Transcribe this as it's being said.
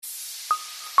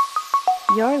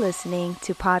You're listening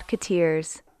to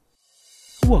Podcateers.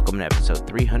 Welcome to episode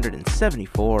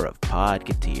 374 of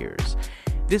Podcateers.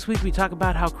 This week we talk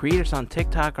about how creators on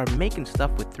TikTok are making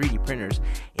stuff with 3D printers,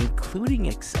 including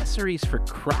accessories for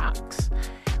Crocs.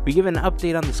 We give an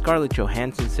update on the Scarlett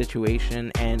Johansson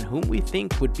situation and whom we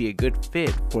think would be a good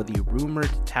fit for the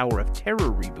rumored Tower of Terror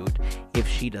reboot if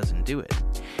she doesn't do it.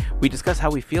 We discuss how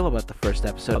we feel about the first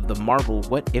episode of the Marvel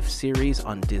What If series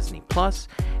on Disney+.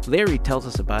 Larry tells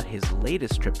us about his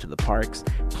latest trip to the parks,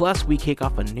 plus we kick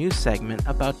off a new segment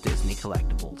about Disney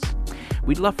collectibles.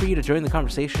 We'd love for you to join the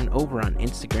conversation over on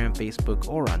Instagram, Facebook,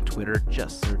 or on Twitter.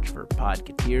 Just search for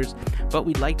Podcateers. But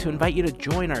we'd like to invite you to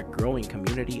join our growing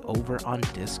community over on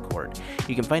Discord.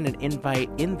 You can find an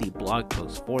invite in the blog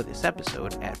post for this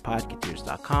episode at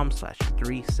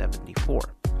podcateers.com/374.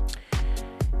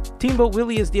 Team Boat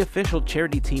Willie is the official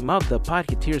charity team of the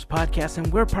Podcateers podcast,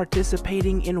 and we're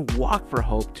participating in Walk for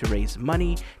Hope to raise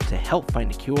money to help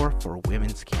find a cure for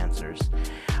women's cancers.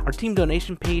 Our team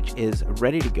donation page is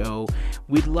ready to go.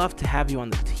 We'd love to have you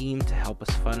on the team to help us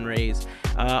fundraise,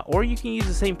 or you can use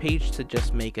the same page to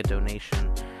just make a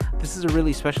donation. This is a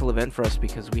really special event for us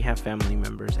because we have family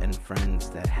members and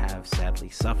friends that have sadly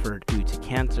suffered due to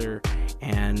cancer,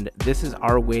 and this is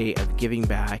our way of giving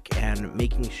back and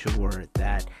making sure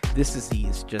that this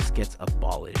disease just gets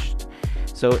abolished.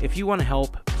 So if you want to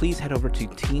help, please head over to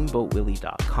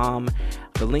teamboatwillie.com.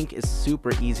 The link is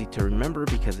super easy to remember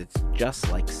because it's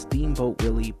just like Steamboat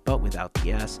Willie, but without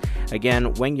the S.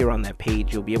 Again, when you're on that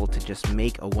page, you'll be able to just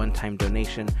make a one-time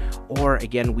donation, or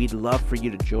again, we'd love for you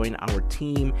to join our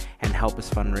team and help us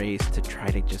fundraise to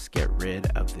try to just get rid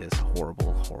of this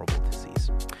horrible, horrible disease.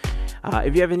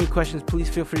 If you have any questions, please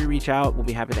feel free to reach out. We'll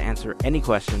be happy to answer any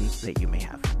questions that you may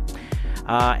have.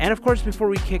 And of course, before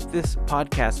we kick this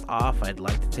podcast off, I'd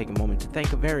like to take a moment to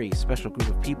thank a very special group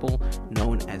of people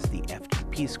known as the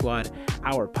FGP Squad,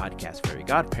 our podcast fairy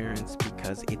godparents,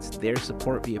 because it's their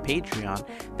support via Patreon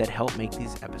that help make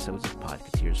these episodes of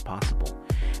Podcateers possible.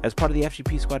 As part of the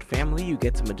FGP Squad family, you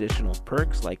get some additional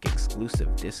perks like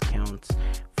exclusive discounts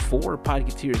for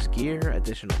Podcateers gear,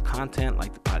 additional content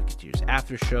like the Podcateers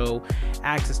After Show,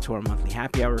 access to our monthly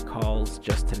happy hour calls,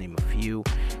 just to name a few.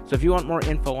 So if you want more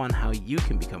info on how you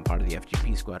can become part of the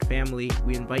FGP Squad family,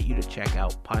 we invite you to check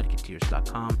out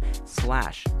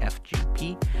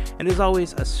podcateers.com/FGP. And as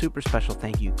always, a super special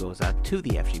thank you goes out to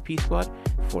the FGP Squad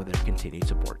for their continued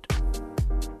support.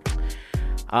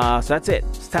 So that's it.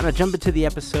 It's time to jump into the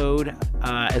episode.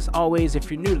 As always, if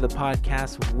you're new to the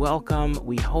podcast, welcome.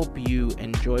 We hope you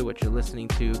enjoy what you're listening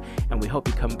to, and we hope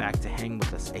you come back to hang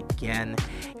with us again.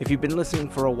 If you've been listening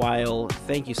for a while,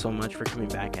 thank you so much for coming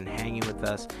back and hanging with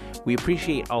us. We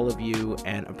appreciate all of you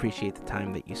and appreciate the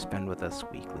time that you spend with us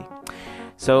weekly.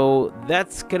 So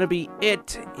that's going to be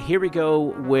it. Here we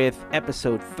go with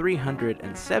episode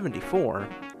 374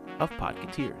 of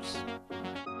Podcateers.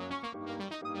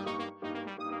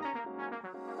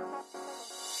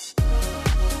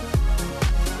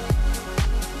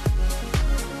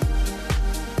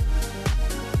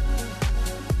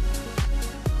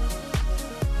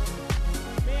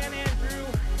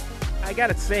 I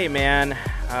gotta say, man,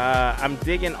 I'm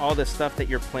digging all the stuff that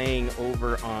you're playing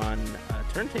over on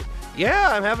Turntable.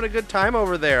 Yeah, I'm having a good time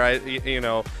over there.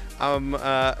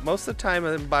 Most of the time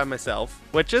I'm by myself,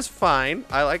 which is fine.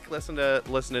 I like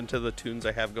listening to the tunes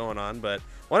I have going on, but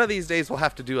one of these days we'll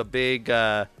have to do a big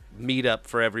meetup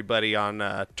for everybody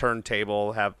on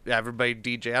Turntable. Have everybody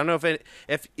DJ. I don't know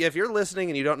if you're listening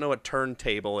and you don't know what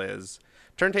Turntable is.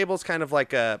 Turntable is kind of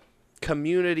like a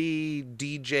community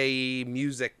DJ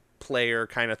music player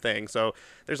kind of thing. So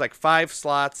there's like 5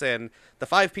 slots, and the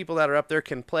 5 people that are up there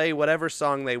can play whatever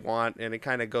song they want, and it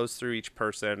kind of goes through each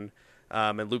person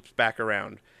and loops back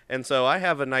around. And so I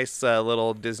have a nice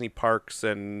little Disney parks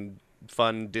and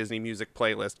fun Disney music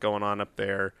playlist going on up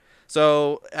there.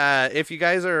 So if you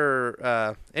guys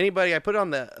are anybody, I put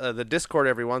on the Discord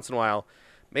every once in a while.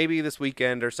 Maybe this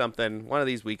weekend or something, one of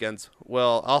these weekends,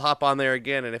 I'll hop on there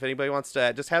again. And if anybody wants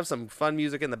to just have some fun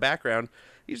music in the background,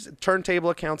 Turntable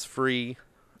account's free,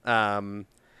 and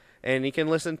you can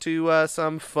listen to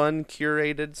some fun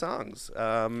curated songs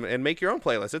and make your own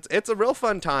playlist. It's a real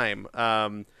fun time.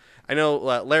 I know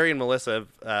Larry and Melissa,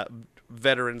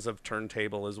 veterans of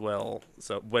Turntable as well.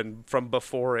 So from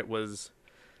before it was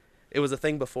a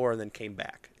thing before and then came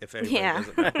back. If anybody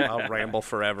doesn't, I'll ramble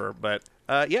forever. But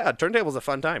Turntable's a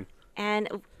fun time.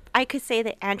 And I could say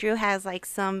that Andrew has like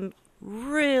some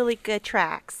really good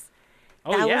tracks.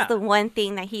 That was the one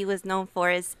thing that he was known for,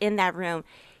 is in that room.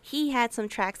 He had some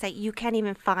tracks that you can't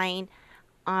even find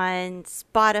on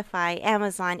Spotify,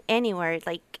 Amazon, anywhere.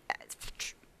 Like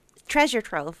treasure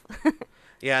trove.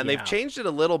 Yeah, and they've changed it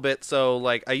a little bit. So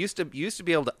like I used to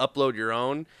be able to upload your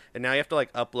own, and now you have to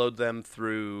like upload them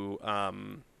through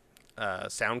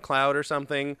SoundCloud or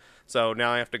something. So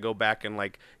now I have to go back and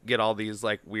like get all these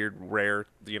like weird rare,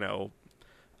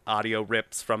 audio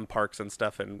rips from parks and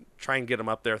stuff and try and get them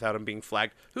up there without them being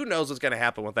flagged. Who knows what's going to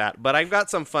happen with that? But I've got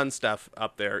some fun stuff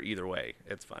up there either way.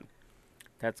 It's fun.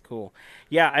 That's cool.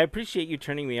 Yeah, I appreciate you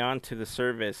turning me on to the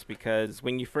service, because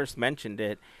when you first mentioned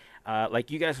it,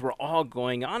 like you guys were all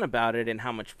going on about it and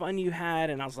how much fun you had,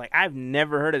 and I was like, I've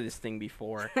never heard of this thing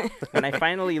before. When I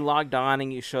finally logged on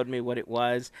and you showed me what it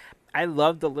was, I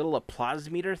love the little applause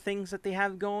meter things that they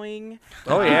have going.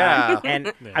 Oh, yeah.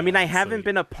 And I mean, I haven't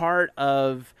been a part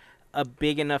of a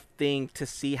big enough thing to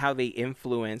see how they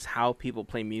influence how people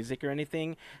play music or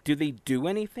anything. Do they do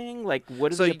anything? Like,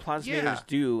 what do the applause meters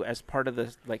do as part of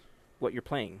the, like, what you're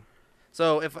playing?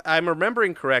 So if I'm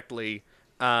remembering correctly,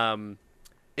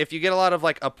 if you get a lot of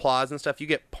like applause and stuff, you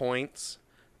get points.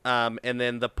 And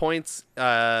then the points,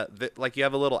 like you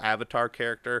have a little avatar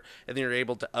character, and then you're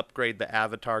able to upgrade the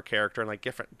avatar character and like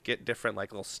get different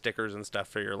like little stickers and stuff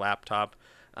for your laptop.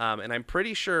 And I'm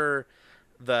pretty sure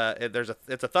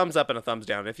it's a thumbs up and a thumbs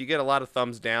down. If you get a lot of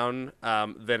thumbs down,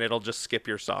 then it'll just skip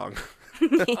your song.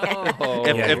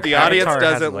 If the audience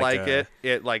doesn't like it,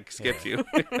 it like skips you.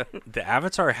 The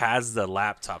avatar has the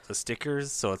laptop, the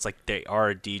stickers, so it's like they are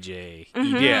a DJ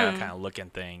kind of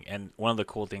looking thing. And one of the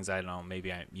cool things, I don't know,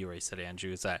 maybe you already said it,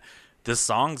 Andrew, is that the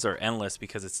songs are endless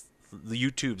because it's the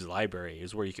YouTube's library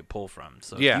is where you could pull from.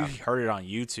 So if you heard it on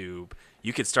YouTube,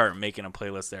 you could start making a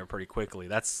playlist there pretty quickly.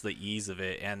 That's the ease of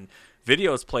it. And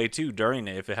videos play too during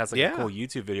it. If it has like a cool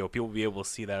YouTube video, people will be able to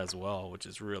see that as well, which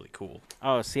is really cool.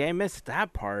 Oh, see, I missed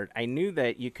that part. I knew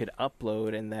that you could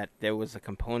upload and that there was a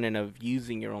component of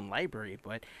using your own library,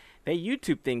 but that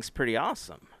YouTube thing's pretty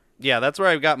awesome. Yeah, that's where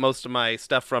I've got most of my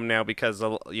stuff from now, because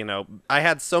I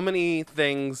had so many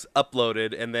things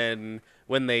uploaded, and then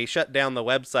when they shut down the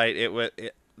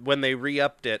website, when they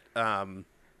re-upped it,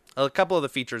 a couple of the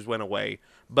features went away.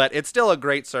 But it's still a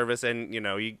great service, and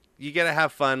you get to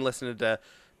have fun listening to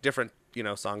different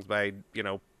songs by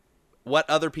what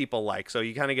other people like. So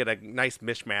you kind of get a nice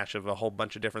mishmash of a whole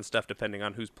bunch of different stuff depending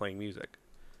on who's playing music.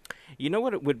 You know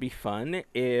what? It would be fun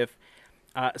if.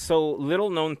 So little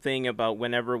known thing about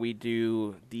whenever we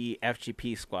do the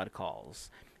FGP squad calls,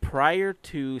 prior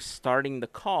to starting the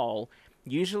call,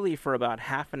 usually for about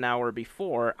half an hour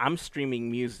before, I'm streaming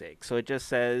music. So it just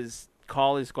says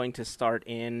call is going to start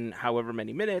in however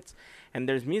many minutes, and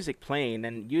there's music playing,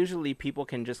 and usually people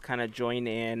can just kind of join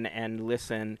in and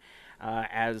listen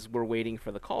as we're waiting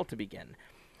for the call to begin.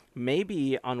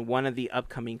 Maybe on one of the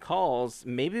upcoming calls,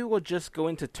 maybe we'll just go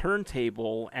into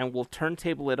turntable and we'll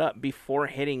turntable it up before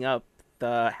hitting up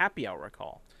the happy hour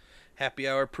call. Happy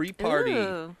hour pre-party.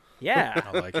 Ooh. Yeah.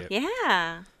 I like it.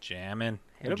 Yeah. Jamming.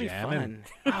 It'll be fun.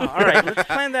 Oh, all right, let's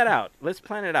plan that out. Let's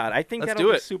plan it out. I think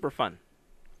that'll be super fun.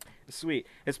 Sweet.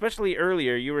 Especially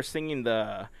earlier, you were singing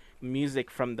the music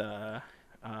from the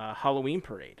Halloween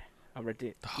parade.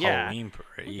 Halloween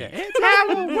parade. Yeah. It's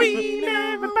Halloween,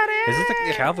 everybody. Is it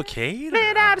the cavalcade?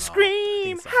 Let out a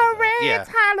scream. Hooray, yeah. It's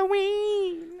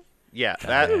Halloween. Yeah,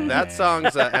 that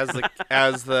song's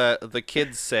as the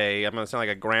kids say. I'm gonna sound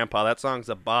like a grandpa. That song's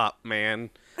a bop, man.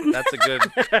 That's a good.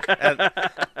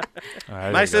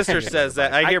 My sister says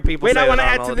that. I hear people say that. Wait, I want to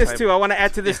add to this too. I want to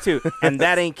add to this too. And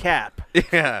that ain't cap.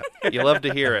 Yeah, you love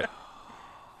to hear it.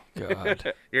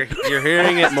 God. You're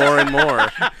hearing it more and more.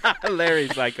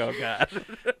 Larry's like, oh God.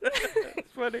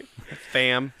 It's funny.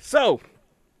 Fam. So,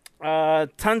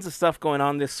 tons of stuff going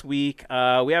on this week.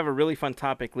 We have a really fun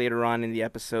topic later on in the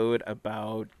episode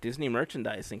about Disney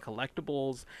merchandise and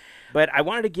collectibles. But I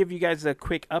wanted to give you guys a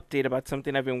quick update about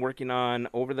something I've been working on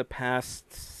over the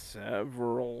past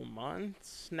several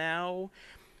months now.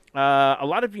 A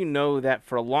lot of you know that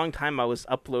for a long time I was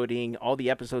uploading all the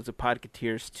episodes of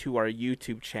Podcateers to our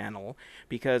YouTube channel,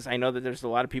 because I know that there's a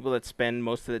lot of people that spend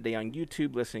most of the day on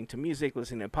YouTube listening to music,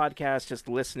 listening to podcasts, just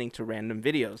listening to random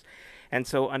videos. And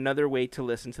so another way to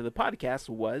listen to the podcast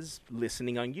was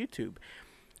listening on YouTube.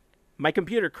 My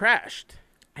computer crashed,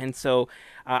 and so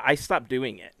I stopped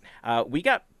doing it. We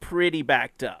got pretty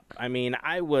backed up. I mean,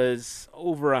 I was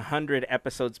over 100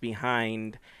 episodes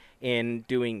behind in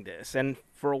doing this, and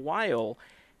for a while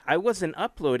I wasn't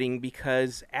uploading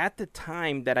because at the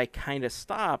time that I kind of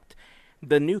stopped,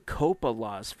 the new COPPA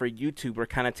laws for YouTube were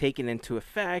kind of taken into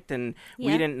effect, and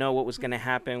we didn't know what was going to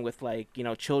happen with, like,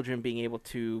 children being able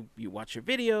to watch your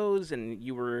videos, and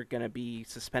you were going to be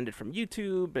suspended from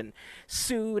YouTube and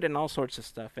sued and all sorts of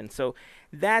stuff. And so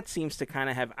that seems to kind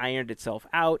of have ironed itself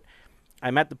out.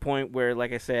 I'm at the point where,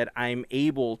 like I said, I'm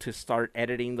able to start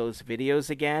editing those videos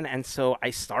again. And so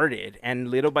I started, and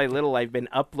little by little, I've been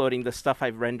uploading the stuff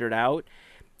I've rendered out.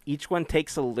 Each one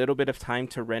takes a little bit of time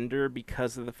to render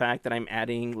because of the fact that I'm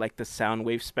adding like the sound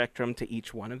wave spectrum to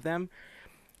each one of them.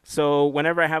 So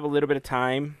whenever I have a little bit of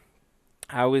time,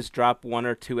 I always drop 1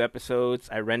 or 2 episodes,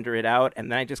 I render it out,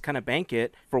 and then I just kind of bank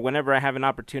it for whenever I have an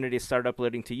opportunity to start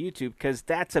uploading to YouTube, because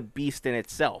that's a beast in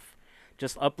itself.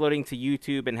 Just uploading to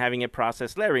YouTube and having it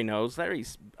processed. Larry knows.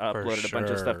 Larry's uploaded a bunch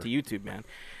of stuff to YouTube, man.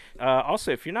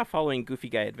 Also, if you're not following Goofy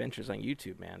Guy Adventures on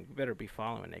YouTube, man, you better be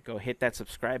following it. Go hit that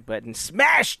subscribe button.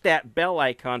 Smash that bell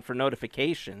icon for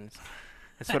notifications.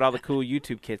 That's what all the cool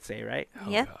YouTube kids say, right?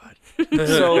 Yeah. God.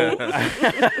 So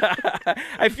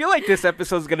I feel like this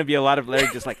episode is going to be a lot of Larry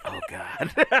just like, oh,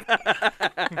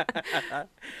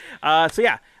 God. So,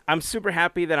 yeah, I'm super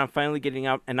happy that I'm finally getting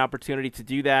an opportunity to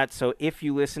do that. So if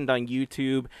you listened on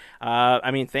YouTube,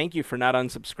 thank you for not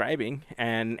unsubscribing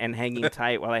and hanging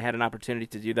tight while I had an opportunity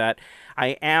to do that. I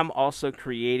am also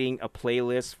creating a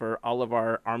playlist for all of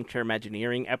our Armchair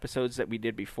Imagineering episodes that we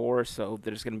did before. So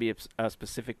there's going to be a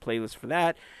specific playlist for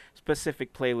that,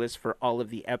 specific playlist for all of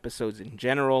the episodes in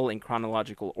general in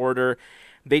chronological order.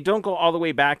 They don't go all the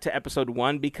way back to episode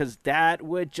 1 because that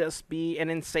would just be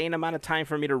an insane amount of time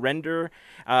for me to render.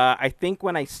 I think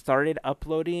when I started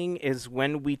uploading is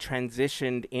when we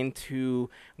transitioned into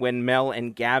when Mel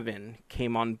and Gavin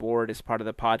came on board as part of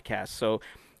the podcast. So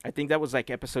I think that was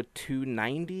like episode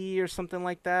 290 or something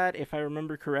like that, if I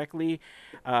remember correctly.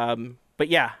 But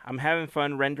yeah, I'm having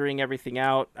fun rendering everything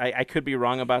out. I could be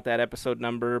wrong about that episode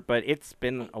number, but it's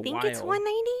been a while. I think it's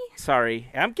 190.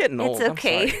 Sorry, I'm getting old. It's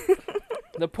okay.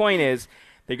 The point is,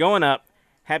 they're going up.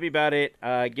 Happy about it.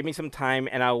 Give me some time,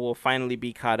 and I will finally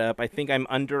be caught up. I think I'm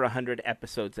under 100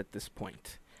 episodes at this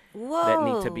point. Whoa. That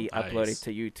need to be uploaded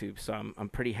to YouTube, so I'm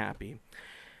pretty happy.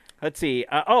 Let's see.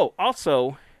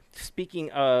 Also, speaking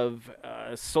of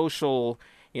social,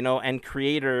 and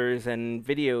creators and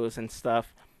videos and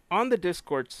stuff, on the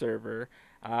Discord server,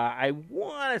 I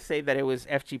want to say that it was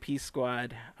FGP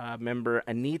Squad member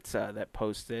Anita that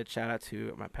posted. Shout out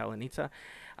to my pal Anita.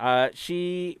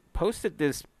 She posted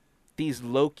these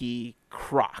Loki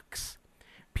Crocs.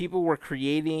 People were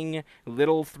creating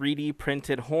little 3D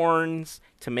printed horns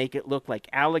to make it look like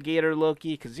alligator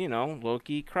Loki, because,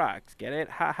 Loki Crocs. Get it?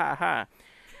 Ha, ha, ha.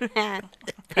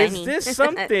 Is this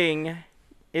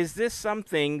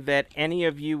something that any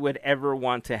of you would ever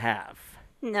want to have?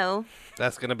 No.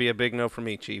 That's going to be a big no for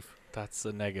me, Chief. That's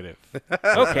a negative.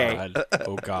 Okay.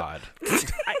 Oh, God.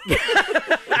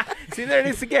 See, there it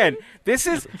is again. This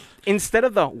is, instead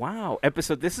of the wow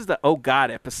episode, this is the oh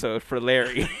God episode for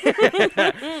Larry.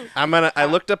 I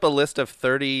looked up a list of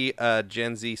 30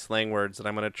 Gen Z slang words that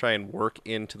I'm going to try and work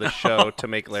into the show to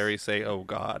make Larry say, oh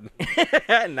God.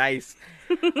 Nice.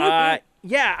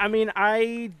 Yeah,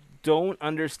 I don't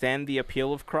understand the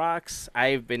appeal of Crocs.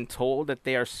 I've been told that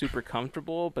they are super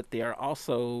comfortable, but they are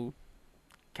also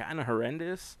kind of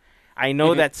horrendous. I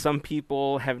know that some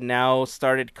people have now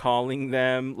started calling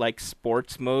them like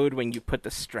sports mode when you put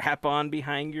the strap on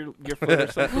behind your foot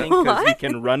or something because you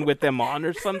can run with them on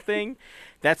or something.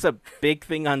 That's a big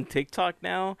thing on TikTok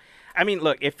now.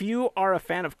 Look, if you are a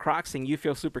fan of Crocs and you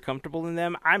feel super comfortable in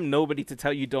them, I'm nobody to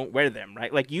tell you don't wear them,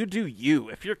 right? Like, you do you.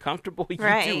 If you're comfortable, you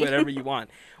do whatever you want.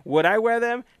 Would I wear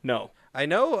them? No. I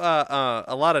know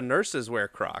a lot of nurses wear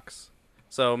Crocs.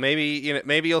 So maybe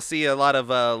you'll see a lot of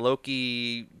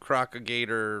Loki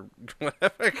Crocagator,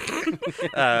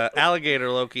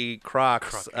 alligator Loki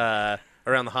Crocs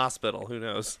around the hospital. Who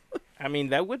knows?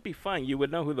 That would be fun. You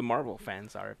would know who the Marvel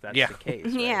fans are if that's the case.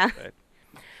 Right?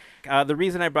 Yeah. The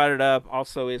reason I brought it up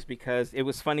also is because it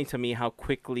was funny to me how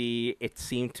quickly it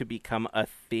seemed to become a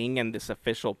thing and this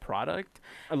official product.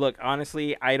 Look,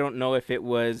 honestly, I don't know if it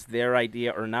was their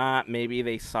idea or not. Maybe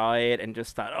they saw it and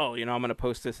just thought, I'm going to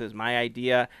post this as my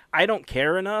idea. I don't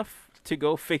care enough to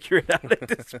go figure it out at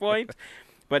this point.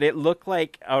 But it looked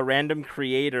like a random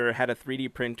creator had a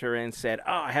 3D printer and said,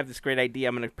 I have this great idea.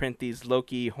 I'm going to print these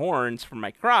Loki horns for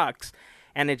my Crocs.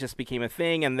 And it just became a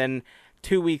thing. And then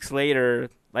 2 weeks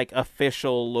later, like,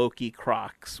 official Loki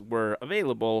Crocs were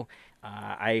available.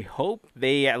 I hope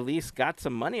they at least got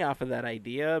some money off of that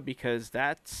idea, because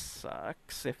that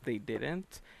sucks if they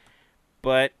didn't.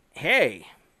 But hey,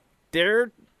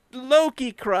 they're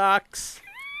Loki Crocs.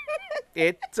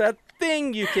 It's a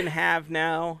thing you can have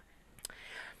now.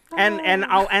 And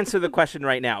I'll answer the question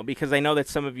right now, because I know that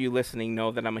some of you listening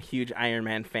know that I'm a huge Iron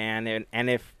Man fan, and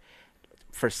if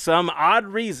for some odd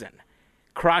reason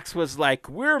Crocs was like,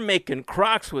 we're making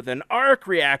Crocs with an arc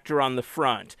reactor on the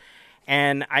front,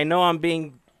 and I know I'm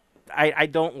being I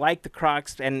don't like the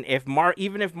Crocs, and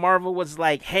even if Marvel was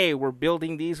like, hey, we're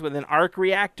building these with an arc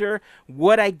reactor,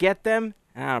 would I get them?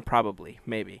 Probably,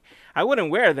 maybe. I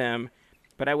wouldn't wear them,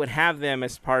 but I would have them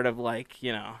as part of, like,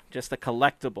 you know, just a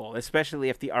collectible, especially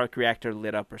if the arc reactor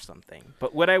lit up or something.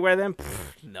 But would I wear them?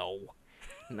 No,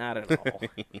 not at all.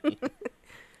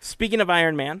 Speaking of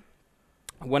Iron Man,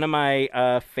 one of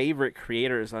my favorite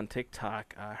creators on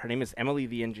TikTok, her name is Emily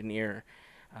the Engineer.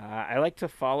 I like to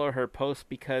follow her posts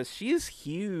because she's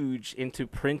huge into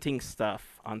printing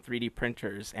stuff on 3D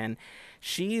printers, and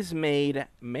she's made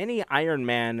many Iron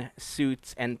Man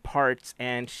suits and parts,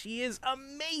 and she is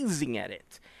amazing at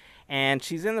it. And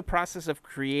she's in the process of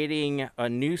creating a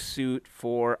new suit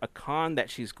for a con that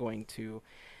she's going to.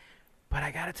 But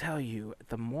I gotta tell you,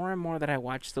 the more and more that I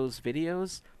watch those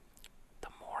videos, the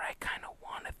more I kind of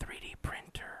want a 3D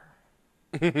printer.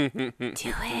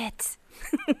 Do it.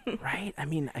 Right? I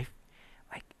mean,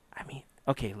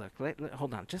 okay, look,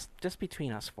 hold on. Just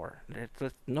between us four.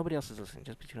 Nobody else is listening.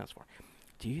 Just between us four.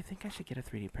 Do you think I should get a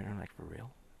 3D printer, like, for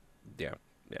real? Yeah,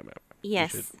 man.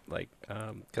 Yes. You should, like,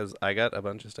 because I got a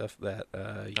bunch of stuff that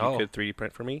you could 3D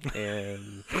print for me,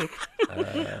 and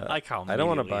like how I don't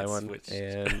want to buy one. Switched.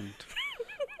 And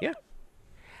yeah,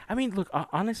 I mean, look,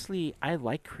 honestly, I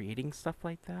like creating stuff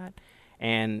like that,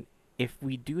 and if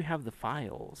we do have the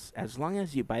files, as long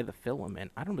as you buy the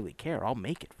filament, I don't really care. I'll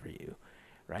make it for you,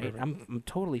 right? Perfect. I'm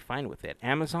totally fine with it.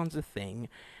 Amazon's a thing.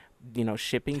 You know,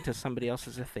 shipping to somebody else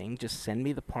is a thing. Just send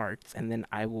me the parts, and then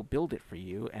I will build it for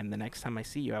you. And the next time I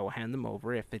see you, I will hand them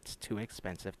over if it's too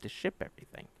expensive to ship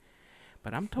everything.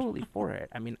 But I'm totally for it.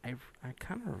 I mean, I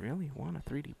kind of really want a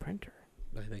 3D printer.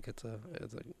 I think it's a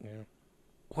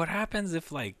What happens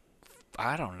if, like,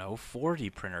 I don't know,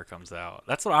 4D printer comes out?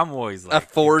 That's what I'm always like. A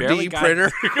 4D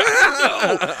printer?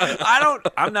 No,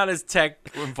 I'm not as tech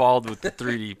involved with the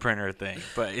 3D printer thing,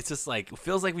 but it's just like, it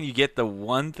feels like when you get the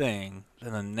one thing,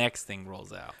 then the next thing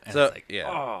rolls out. And So it's like,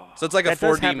 so it's like a That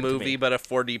does 4D happen to movie, me. but a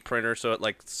 4D printer, so it,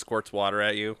 like, squirts water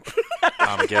at you.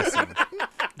 I'm guessing.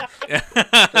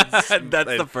 That's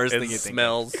the first thing you think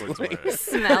smells. of.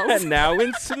 Smells. Now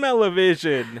in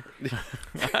smell-o-vision.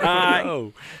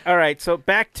 No. All right, so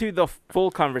back to the full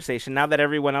conversation. Now that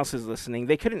everyone else is listening,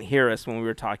 they couldn't hear us when we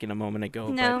were talking a moment ago.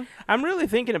 No. But I'm really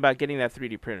thinking about getting that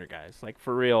 3D printer, guys. Like,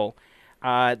 for real.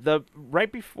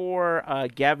 Right before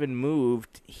Gavin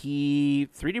moved, he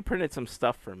 3D printed some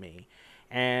stuff for me,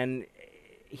 and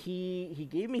he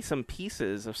gave me some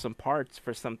pieces of some parts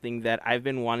for something that I've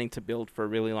been wanting to build for a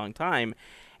really long time,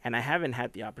 and I haven't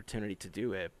had the opportunity to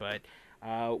do it. But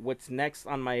what's next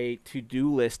on my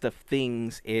to-do list of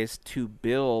things is to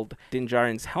build Din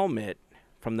Djarin's helmet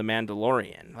from The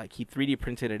Mandalorian. Like, he 3D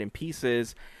printed it in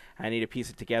pieces. I need to piece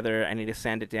it together. I need to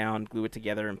sand it down, glue it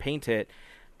together, and paint it.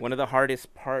 One of the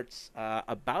hardest parts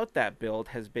about that build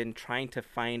has been trying to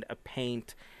find a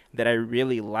paint that I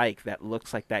really like that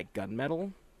looks like that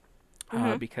gunmetal.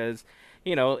 Because,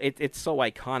 you know, it's so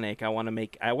iconic. I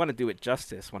want to do it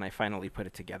justice when I finally put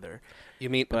it together.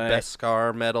 You mean But-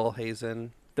 Beskar metal,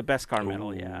 Hazen? The Beskar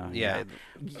metal, yeah. Yeah.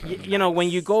 You know, when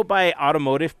you go buy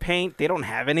automotive paint, they don't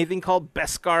have anything called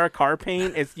Beskar car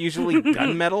paint. It's usually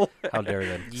gunmetal. How dare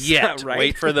them? Yet. Right.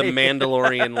 Wait for the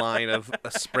Mandalorian line of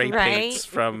spray Right. paints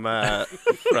from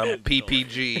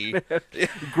PPG.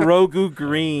 Grogu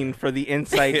green for the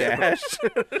inside dash.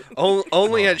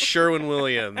 Only at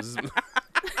Sherwin-Williams.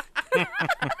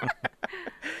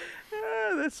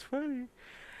 That's funny.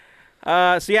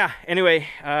 So yeah, anyway,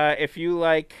 if you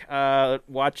like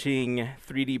watching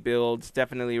 3D builds,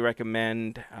 definitely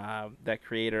recommend that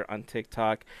creator on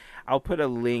TikTok. I'll put a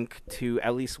link to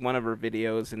at least one of her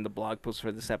videos in the blog post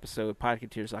for this episode,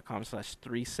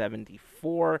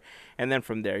 podcateers.com/374. And then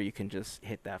from there, you can just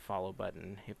hit that follow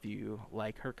button if you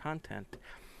like her content.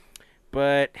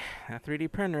 But a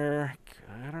 3D printer,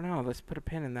 I don't know. Let's put a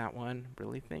pin in that one.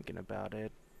 Really thinking about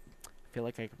it. I feel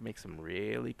like I could make some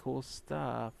really cool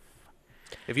stuff.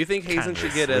 If you think Hazen Kinda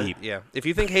should get sleep. if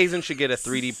you think Hazen should get a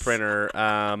 3D printer,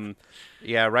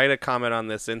 write a comment on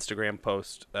this Instagram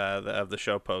post of the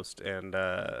show post, and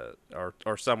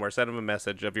or somewhere, send him a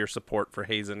message of your support for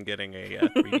Hazen getting a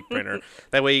 3D printer.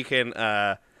 That way you can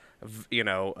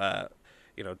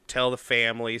tell the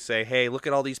family, say, hey, look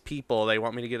at all these people, they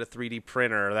want me to get a 3D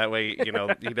printer. That way,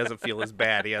 he doesn't feel as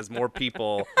bad. He has more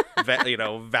people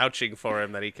vouching for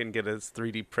him that he can get his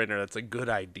 3D printer. That's a good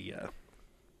idea.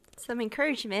 Some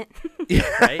encouragement.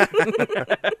 Right?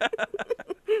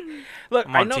 Look,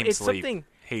 I'm I on know team it's sleep. something.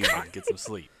 Hazen, get some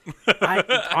sleep.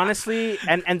 I honestly,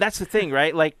 and that's the thing,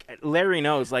 right? Like, Larry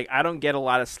knows, like, I don't get a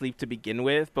lot of sleep to begin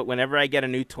with, but whenever I get a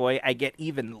new toy, I get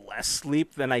even less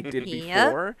sleep than I did Yep.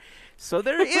 before. So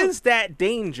there is that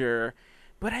danger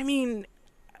But I mean,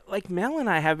 like Mel and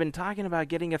I have been talking about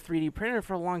getting a 3D printer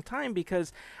for a long time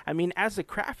because, I mean, as a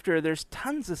crafter, there's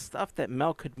tons of stuff that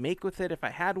Mel could make with it if I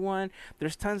had one.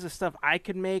 There's tons of stuff I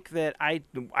could make that I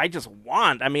just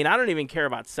want. I mean, I don't even care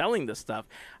about selling the stuff.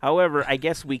 However, I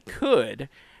guess we could,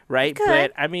 right?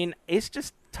 But, I mean, it's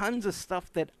just tons of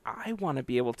stuff that I want to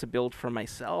be able to build for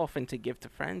myself and to give to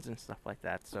friends and stuff like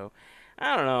that. So,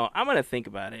 I don't know. I'm going to think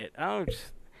about it.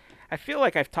 I feel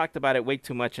like I've talked about it way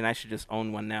too much, and I should just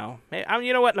own one now. Hey,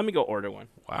 you know what? Let me go order one.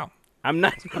 Wow. I'm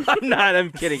not.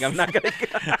 I'm kidding. I'm not gonna.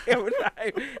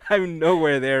 I'm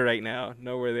nowhere there right now.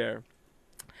 Nowhere there.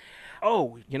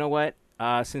 Oh, you know what?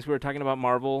 Since we were talking about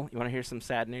Marvel, you want to hear some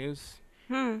sad news?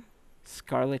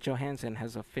 Scarlett Johansson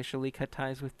has officially cut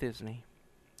ties with Disney.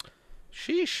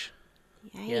 Sheesh.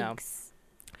 Yikes.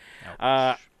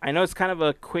 Yeah. I know it's kind of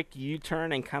a quick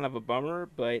U-turn and kind of a bummer,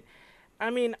 but I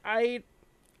mean, I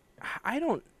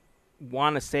don't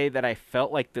want to say that I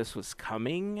felt like this was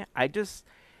coming.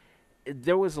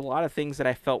 There was a lot of things that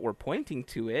I felt were pointing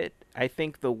to it. I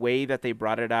think the way that they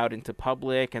brought it out into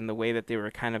public and the way that they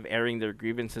were kind of airing their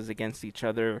grievances against each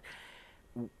other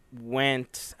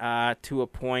went to a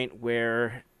point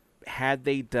where, had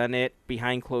they done it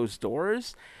behind closed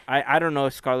doors, I don't know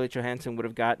if Scarlett Johansson would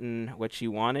have gotten what she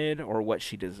wanted or what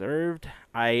she deserved.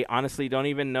 I honestly don't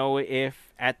even know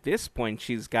if at this point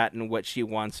she's gotten what she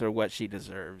wants or what she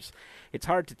deserves. It's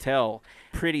hard to tell.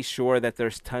 Pretty sure that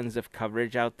there's tons of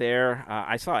coverage out there.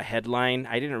 I saw a headline.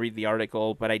 I didn't read the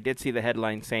article, but I did see the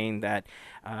headline saying that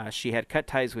she had cut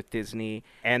ties with Disney.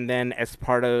 And then as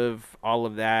part of all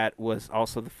of that was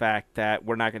also the fact that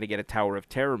we're not going to get a Tower of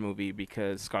Terror movie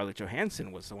because Scarlett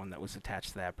Johansson was the one that was attached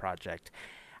to that project.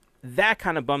 That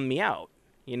kind of bummed me out,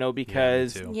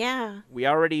 because we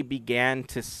already began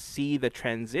to see the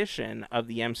transition of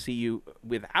the MCU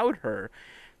without her.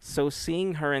 So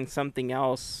seeing her in something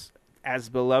else as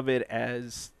beloved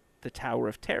as the Tower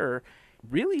of Terror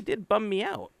really did bum me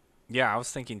out. Yeah, I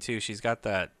was thinking too, she's got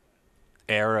that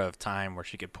era of time where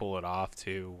she could pull it off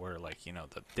too, where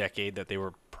the decade that they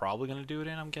were probably going to do it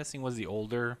in, I'm guessing, was the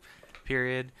older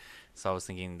period. So I was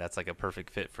thinking that's like a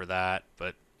perfect fit for that.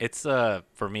 But it's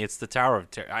for me, it's the Tower of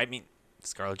Terror. I mean,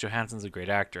 Scarlett Johansson's a great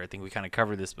actor. I think we kind of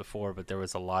covered this before, but there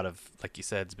was a lot of, like you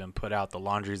said, it's been put out. The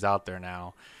laundry's out there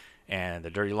now, and the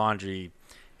dirty laundry,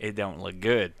 it don't look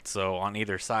good. So on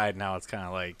either side now, it's kind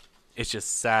of like, it's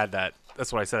just sad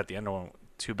that's what I said at the end of it.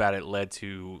 Too bad it led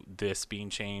to this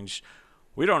being changed.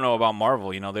 We don't know about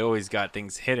Marvel. They always got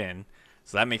things hidden.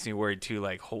 So that makes me worried too.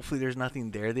 Like, hopefully there's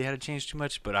nothing there they had to change too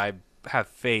much, but I have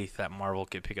faith that Marvel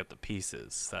could pick up the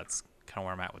pieces. That's kind of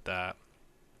where I'm at with that.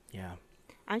 Yeah.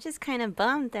 I'm just kind of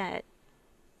bummed that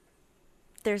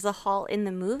there's a halt in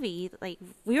the movie. Like,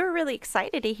 we were really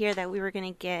excited to hear that we were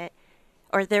going to get,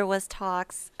 or there was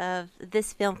talks of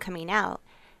this film coming out.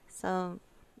 So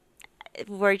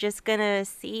we're just going to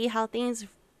see how things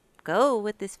go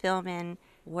with this film and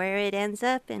where it ends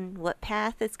up and what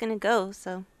path it's going to go.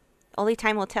 So only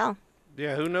time will tell.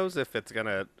 Yeah, who knows if it's going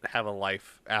to have a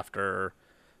life after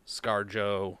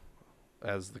ScarJo,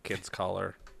 as the kids call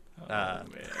her. Man.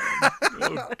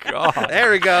 Oh, God.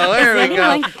 There we go. There we go.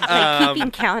 Anyone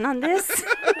keeping count on this?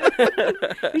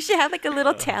 We should have like a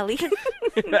little tally.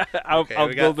 I'll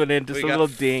build it into some little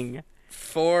ding.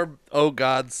 4 oh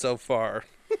gods so far,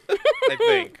 I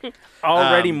think.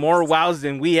 Already more wows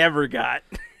than we ever got.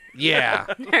 Yeah.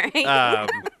 Right.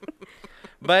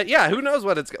 But yeah, who knows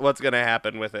what's going to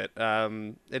happen with it?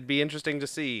 It'd be interesting to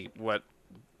see what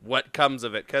comes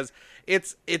of it, because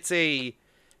it's an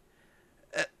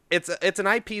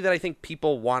IP that I think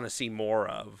people want to see more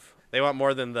of. They want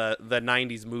more than the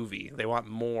 90s movie. They want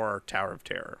more Tower of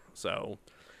Terror. So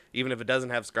even if it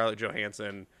doesn't have Scarlett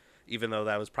Johansson, even though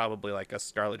that was probably like a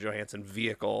Scarlett Johansson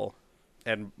vehicle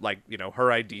and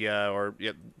her idea or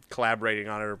collaborating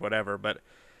on it or whatever. But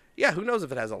yeah, who knows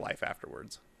if it has a life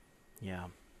afterwards. Yeah.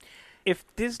 If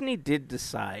Disney did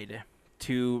decide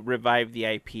to revive the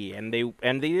IP and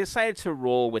they decided to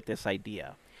roll with this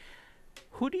idea,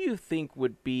 who do you think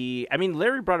would be... I mean,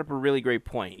 Larry brought up a really great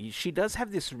point. She does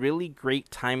have this really great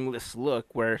timeless look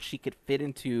where she could fit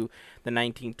into the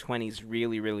 1920s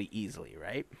really, really easily,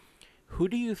 right? Who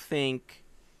do you think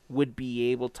would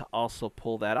be able to also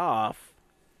pull that off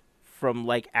from,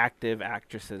 active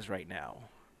actresses right now?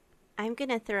 I'm going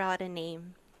to throw out a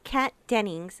name. Kat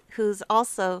Dennings, who's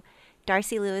also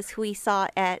Darcy Lewis, who we saw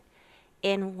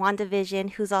in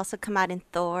WandaVision, who's also come out in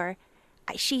Thor.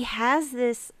 She has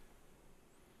this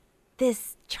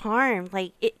charm.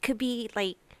 It could be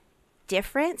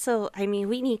different. So I mean,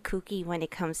 we need kooky when it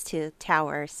comes to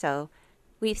Tower. So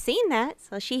we've seen that.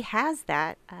 So she has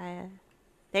that.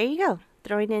 There you go.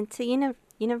 Throwing it into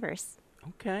universe.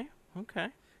 Okay.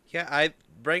 Yeah, I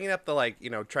bringing up the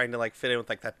trying to fit in with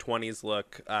that 20s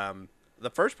look. The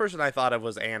first person I thought of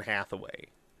was Anne Hathaway.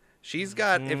 She's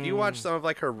got if you watch some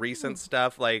of her recent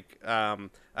stuff, I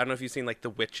don't know if you've seen The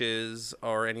Witches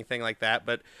or anything like that,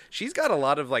 but she's got a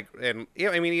lot of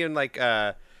even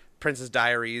Princess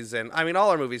Diaries and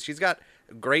all her movies. She's got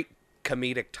great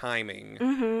comedic timing,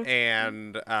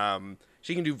 and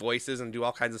she can do voices and do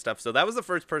all kinds of stuff. So that was the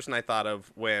first person I thought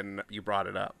of when you brought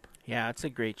it up. Yeah, it's a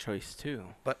great choice too.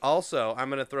 But also, I'm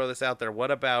going to throw this out there. What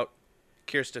about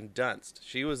Kirsten Dunst?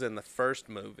 She was in the first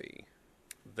movie.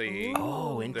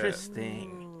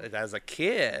 Interesting. As a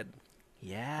kid.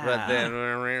 Yeah. But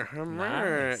then,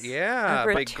 Nice. yeah,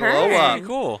 A big glow up. return.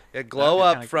 Cool. A glow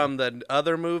up from the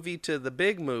other movie to the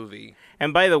big movie.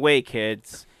 And by the way,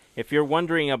 kids, if you're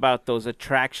wondering about those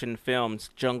attraction films,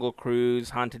 Jungle Cruise,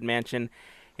 Haunted Mansion,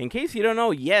 in case you don't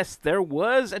know, yes, there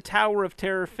was a Tower of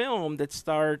Terror film that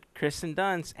starred Kirsten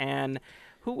Dunst and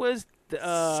who was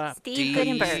Steve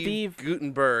Guttenberg. Steve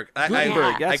Gutenberg.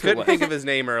 Gutenberg, I that's who it couldn't was. think of his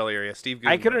name earlier. Yeah, Steve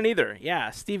Gutenberg. I couldn't either.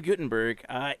 Yeah, Steve Guttenberg.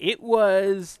 It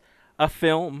was a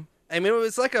film. I mean, it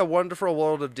was like a Wonderful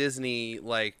World of Disney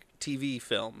TV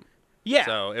film. Yeah.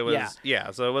 So it was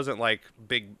so it wasn't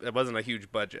big. It wasn't a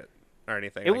huge budget or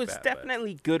anything. It like was that,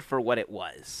 definitely good for what it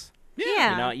was.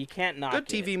 Yeah. You know, you can't knock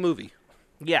good it. TV movie.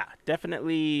 Yeah,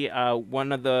 definitely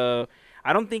one of the...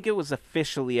 I don't think it was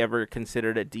officially ever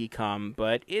considered a DCOM,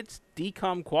 but it's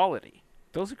DCOM quality.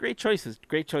 Those are great choices.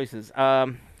 Great choices.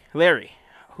 Larry,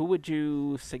 who would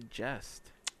you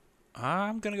suggest?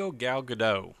 I'm going to go Gal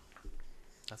Gadot.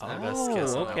 That's my best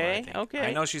guess on that one, I think. okay.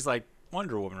 I know she's like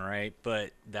Wonder Woman, right?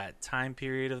 But that time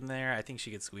period in there, I think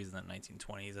she could squeeze in that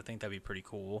 1920s. I think that'd be pretty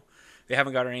cool. They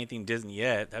haven't got her anything Disney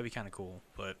yet. That'd be kind of cool.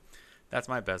 But that's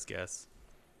my best guess.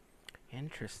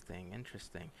 Interesting.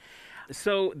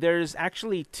 So there's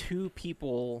actually two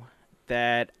people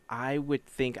that I would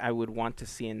think I would want to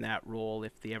see in that role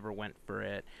if they ever went for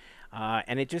it.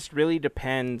 And it just really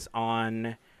depends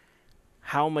on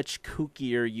how much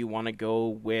kookier you want to go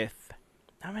with.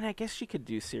 I mean, I guess she could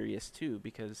do serious too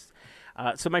because...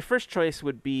 so my first choice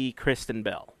would be Kristen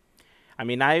Bell. I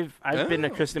mean, I've been a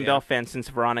Kristen Bell fan since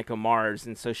Veronica Mars,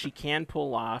 and so she can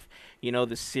pull off,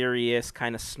 the serious,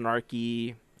 kind of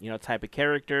snarky... type of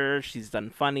character. She's done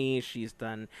funny. She's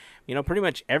done, pretty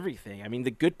much everything. I mean,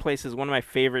 The Good Place is one of my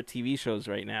favorite TV shows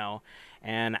right now,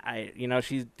 and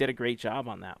she did a great job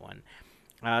on that one.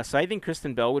 So I think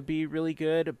Kristen Bell would be really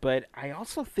good, but I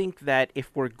also think that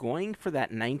if we're going for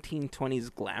that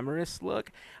 1920s glamorous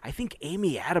look, I think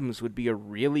Amy Adams would be a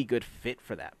really good fit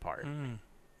for that part.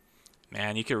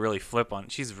 Man, you could really flip on.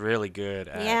 She's really good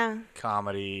at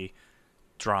comedy,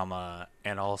 drama,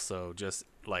 and also just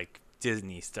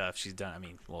Disney stuff she's done. I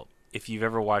mean, well, if you've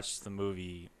ever watched the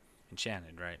movie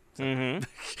Enchanted, right? So, Did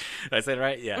I say it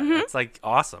right? Yeah. It's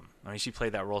awesome. I mean, she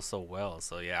played that role so well.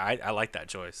 So yeah, I like that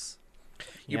choice.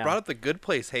 You brought up The Good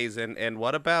Place, Hazen, and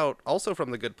what about also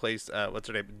from The Good Place? What's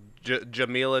her name?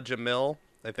 Jamila Jamil.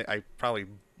 I think I probably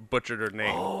butchered her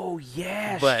name. Oh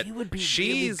yeah, but she would be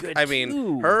she's. really good I mean,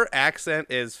 too. her accent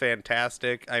is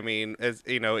fantastic. I mean,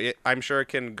 I'm sure it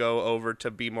can go over to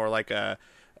be more like a.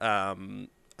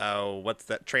 What's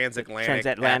that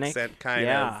transatlantic accent kind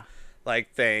of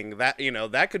thing that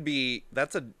that could be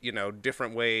that's a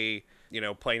different way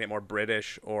playing it more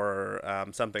British or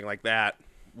something like that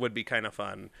would be kind of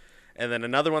fun. And then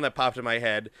another one that popped in my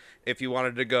head, if you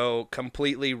wanted to go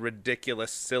completely ridiculous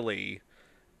silly,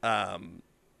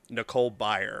 Nicole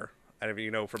Byer. I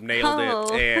don't know from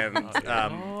Nailed It, and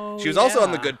she was also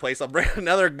on The Good Place. I'll bring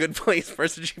another Good Place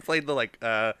person. She played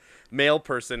the male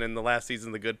person in the last season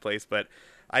of The Good Place, but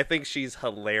I think she's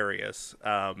hilarious.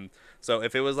 So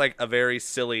if it was a very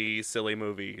silly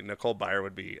movie, Nicole Byer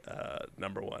would be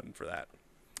number one for that.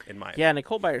 In my opinion.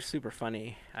 Nicole Byer's super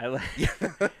funny. I like.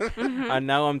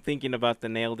 Now I'm thinking about the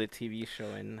Nailed It TV show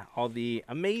and all the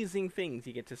amazing things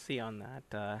you get to see on that.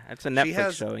 It's a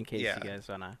Netflix show in case you guys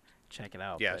wanna check it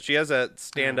out. Yeah, she has a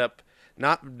stand-up,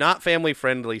 not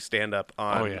family-friendly stand-up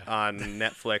on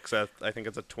Netflix. I think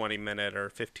it's a 20-minute or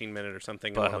 15-minute or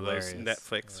something. One of those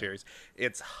Netflix series.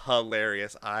 It's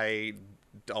hilarious. I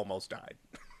almost died.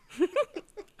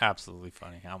 Absolutely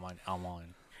funny. I'm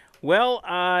on. Well,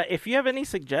 if you have any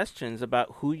suggestions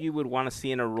about who you would want to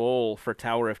see in a role for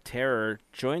Tower of Terror,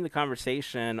 join the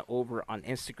conversation over on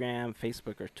Instagram,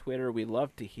 Facebook, or Twitter. We'd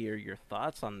love to hear your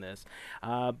thoughts on this.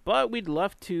 But we'd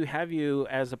love to have you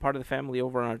as a part of the family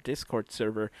over on our Discord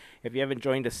server. If you haven't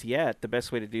joined us yet, the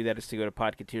best way to do that is to go to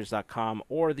podcateers.com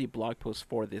or the blog post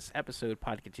for this episode,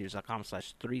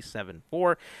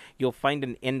 podcateers.com/374. You'll find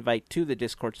an invite to the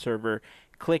Discord server.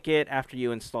 click it after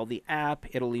you install the app.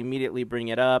 It'll immediately bring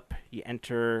it up. You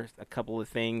enter a couple of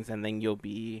things, and then you'll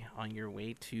be on your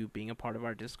way to being a part of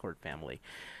our Discord family.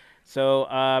 So,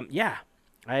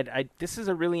 this is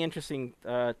a really interesting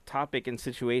topic and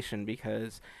situation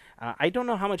because I don't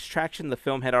know how much traction the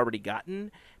film had already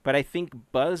gotten, but I think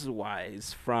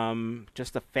buzz-wise, from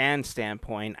just a fan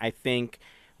standpoint, I think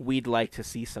we'd like to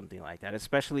see something like that,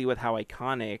 especially with how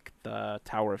iconic the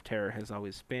Tower of Terror has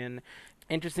always been.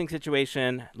 Interesting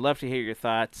situation. Love to hear your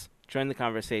thoughts. Join the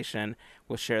conversation.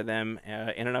 We'll share them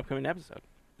in an upcoming episode.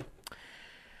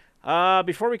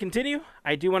 Before we continue,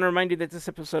 I do want to remind you that this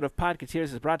episode of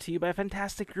Podcateers is brought to you by a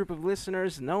fantastic group of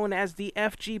listeners known as the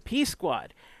FGP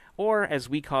Squad, or as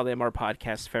we call them, our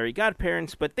podcast fairy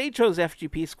godparents, but they chose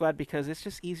FGP Squad because it's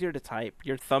just easier to type.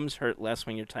 Your thumbs hurt less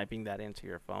when you're typing that into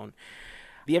your phone.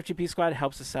 The FGP Squad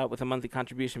helps us out with a monthly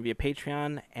contribution via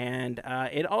Patreon, and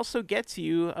it also gets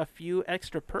you a few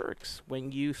extra perks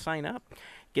when you sign up.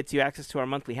 Gets you access to our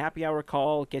monthly happy hour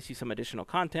call, gets you some additional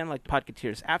content like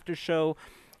Podcateers After Show,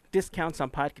 discounts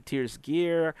on Podcateers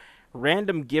gear,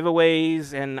 random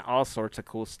giveaways, and all sorts of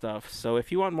cool stuff. So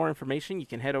if you want more information, you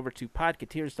can head over to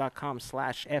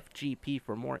podcateers.com/FGP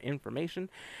for more information.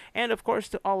 And of course,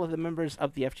 to all of the members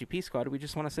of the FGP Squad, we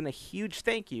just want to send a huge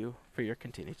thank you for your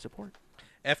continued support.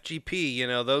 FGP, you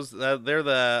know, those they're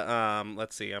the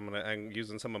let's see, I'm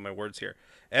using some of my words here.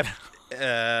 I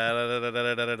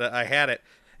had it.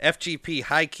 FGP,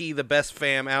 high key, the best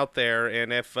fam out there,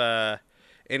 and if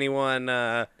anyone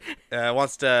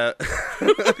wants to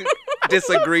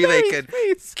disagree, they could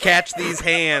catch these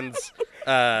hands.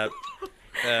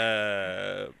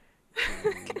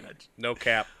 No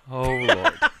cap. Oh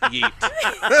Lord, yeet.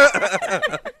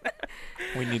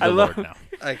 We need the Lord now.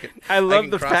 I love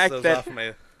the fact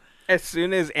that as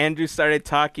soon as Andrew started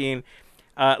talking,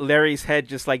 Larry's head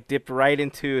just like dipped right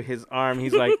into his arm.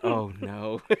 He's like, "Oh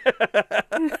no."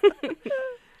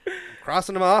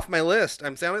 Crossing them off my list.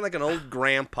 I'm sounding like an old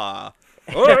grandpa.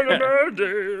 You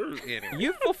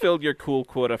fulfilled your cool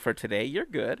quota for today. You're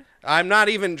good. I'm not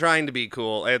even trying to be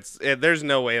cool. There's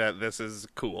no way that this is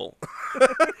cool.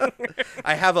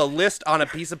 I have a list on a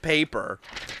piece of paper,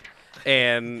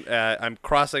 and I'm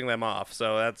crossing them off.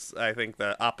 So that's, I think,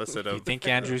 the opposite of. If you think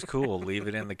Andrew's cool, leave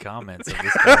it in the comments of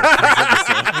this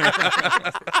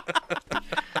episode.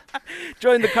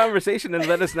 Join the conversation and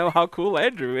let us know how cool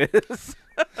Andrew is.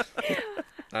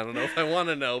 I don't know if I want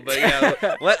to know, but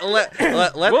yeah, let we'll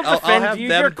defend I'll have you.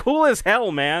 them. You're cool as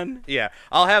hell, man. Yeah,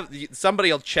 I'll have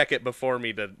somebody will check it before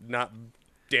me to not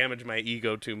damage my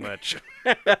ego too much.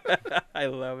 I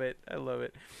love it.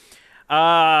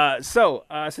 So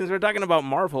since we're talking about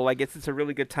Marvel, I guess it's a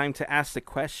really good time to ask the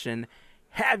question: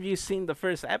 have you seen the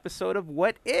first episode of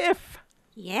What If?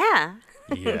 Yeah.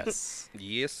 Yes.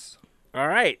 Yes. All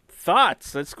right,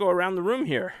 thoughts. Let's go around the room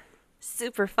here.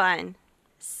 Super fun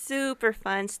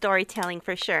storytelling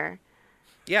for sure.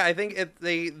 Yeah, I think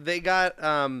they got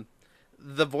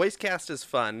the voice cast is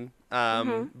fun.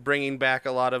 Bringing back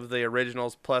a lot of the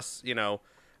originals, plus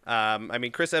I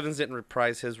mean, Chris Evans didn't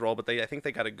reprise his role, but I think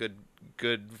they got a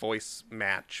good voice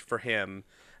match for him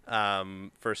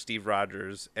for Steve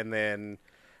Rogers. And then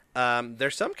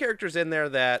there's some characters in there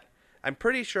that I'm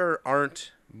pretty sure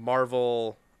aren't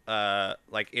Marvel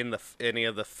like in any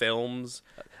of the films.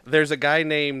 There's a guy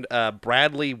named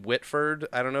Bradley Whitford.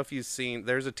 I don't know if you've seen.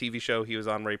 There's a TV show he was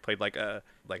on where he played like a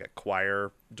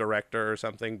choir director or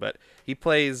something. But he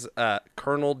plays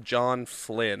Colonel John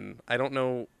Flynn. I don't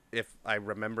know if I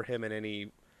remember him in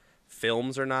any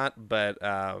films or not, but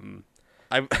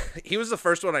he was the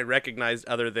first one I recognized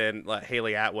other than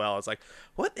Haley Atwell. I was like,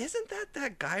 what? Isn't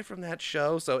that guy from that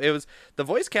show? So it was, the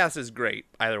voice cast is great.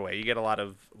 Either way, you get a lot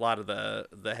of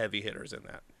the heavy hitters in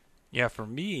that. Yeah, for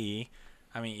me,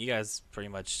 I mean, you guys pretty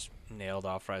much nailed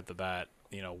off right at the bat,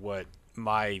 what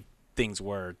my things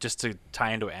were. Just to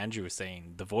tie into what Andrew was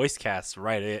saying, the voice cast,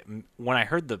 right? When I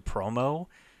heard the promo,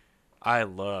 I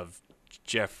love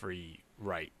Jeffrey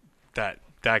Wright. That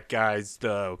guy's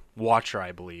the Watcher,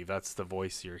 I believe. That's the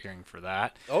voice you're hearing for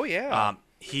that. Oh, yeah.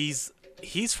 He's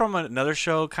from another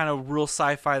show, kind of real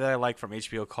sci-fi that I like from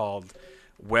HBO called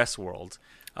Westworld.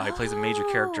 He plays a major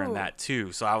character in that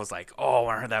too. So I was like, oh,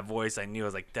 when I heard that voice, I knew. I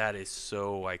was like, that is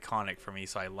so iconic for me.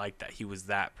 So I liked that he was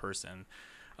that person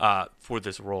for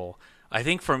this role. I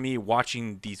think for me,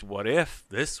 watching this What If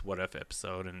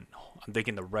episode, and I'm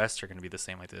thinking the rest are going to be the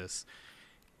same like this,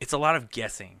 it's a lot of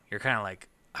guessing. You're kind of like,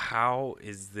 how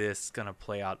is this going to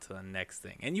play out to the next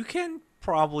thing? And you can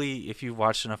probably, if you've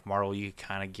watched enough Marvel, you can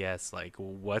kind of guess like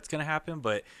what's going to happen,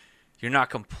 but you're not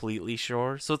completely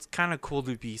sure. So it's kind of cool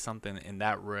to be something in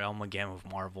that realm again with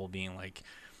Marvel being like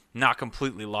not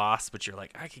completely lost, but you're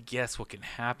like, I could guess what can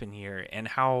happen here, and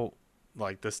how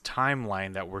like this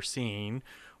timeline that we're seeing,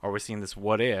 or we're seeing this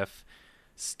what if,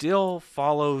 still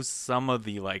follows some of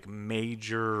the like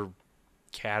major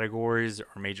categories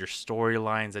or major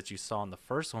storylines that you saw in the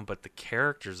first one, but the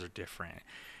characters are different.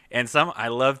 And I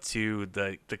love to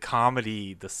the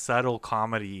comedy, the subtle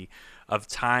comedy of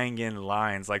tying in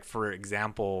lines. Like, for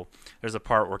example, there's a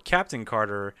part where Captain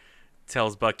Carter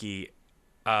tells Bucky,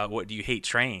 what do you hate,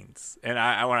 trains? And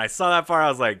I when I saw that part, I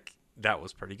was like, that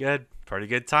was pretty good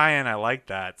tie-in. I like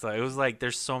that. So it was like,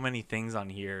 there's so many things on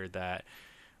here that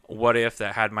what if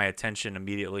that had my attention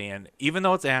immediately. And even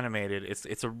though it's animated,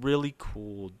 it's a really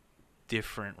cool,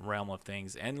 different realm of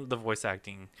things. And the voice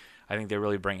acting, I think they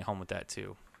really bring it home with that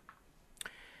too.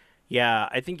 Yeah,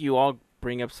 I think you all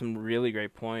bring up some really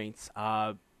great points.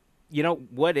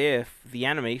 What if the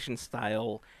animation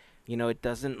style, it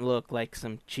doesn't look like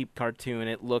some cheap cartoon.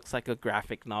 It looks like a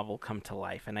graphic novel come to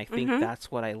life. And I think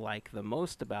that's what I like the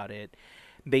most about it.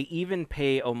 They even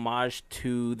pay homage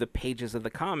to the pages of the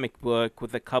comic book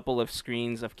with a couple of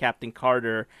screens of Captain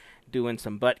Carter doing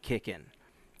some butt kicking,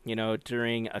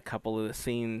 during a couple of the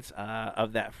scenes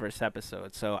of that first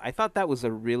episode. So I thought that was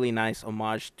a really nice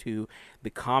homage to the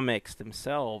comics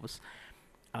themselves.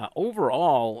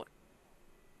 Overall,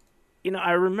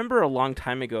 I remember a long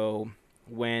time ago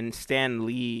when Stan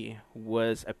Lee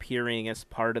was appearing as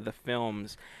part of the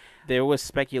films, there was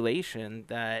speculation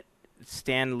that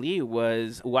Stan Lee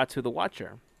was Uatu the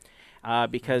Watcher.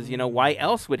 Because, why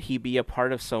else would he be a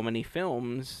part of so many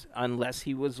films unless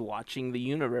he was watching the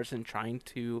universe and trying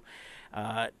to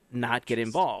not get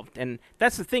involved? And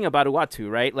that's the thing about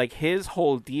Uatu, right? Like, his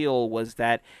whole deal was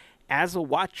that as a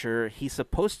watcher, he's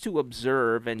supposed to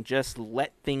observe and just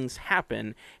let things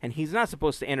happen, and he's not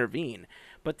supposed to intervene.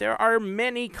 But there are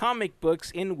many comic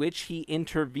books in which he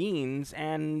intervenes,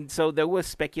 and so there was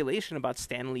speculation about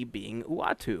Stan Lee being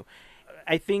Uatu.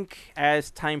 I think as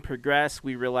time progressed,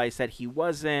 we realized that he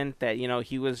wasn't, that,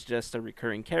 he was just a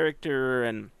recurring character,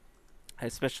 and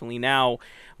especially now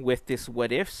with this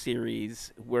What If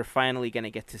series, we're finally going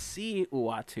to get to see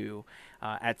Uatu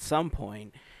at some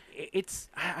point.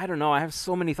 I don't know, I have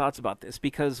so many thoughts about this,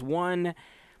 because one,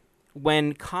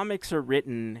 when comics are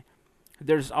written,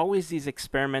 there's always these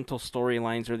experimental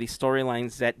storylines, or these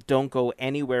storylines that don't go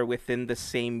anywhere within the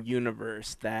same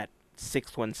universe that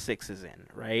 616 is in,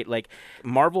 right? Like,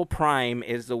 Marvel Prime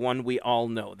is the one we all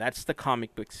know. That's the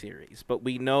comic book series. But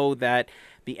we know that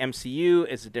the MCU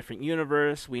is a different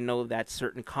universe. We know that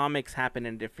certain comics happen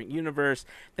in a different universe.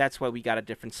 That's why we got a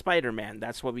different Spider-Man.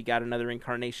 That's why we got another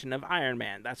incarnation of Iron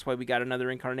Man. That's why we got another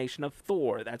incarnation of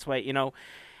Thor. That's why,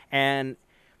 and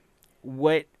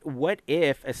what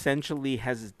If essentially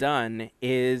has done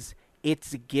is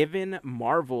it's given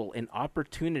Marvel an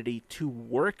opportunity to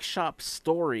workshop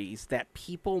stories that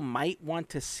people might want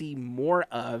to see more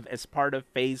of as part of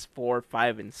Phase 4,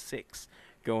 5, and 6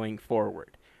 going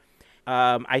forward.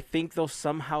 I think they'll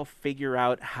somehow figure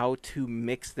out how to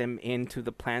mix them into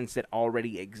the plans that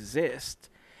already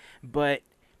exist. But,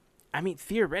 I mean,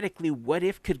 theoretically, What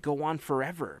If could go on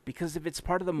forever. Because if it's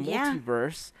part of the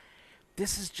multiverse,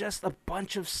 this is just a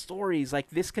bunch of stories. Like,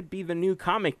 this could be the new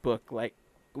comic book. Like,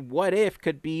 What If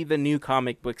could be the new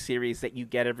comic book series that you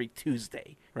get every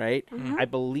Tuesday, right? I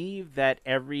believe that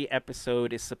every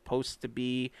episode is supposed to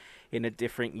be in a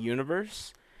different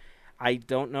universe. I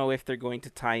don't know if they're going to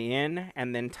tie in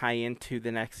and then tie into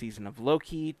the next season of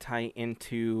Loki, tie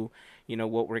into,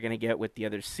 what we're going to get with the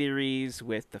other series,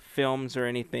 with the films or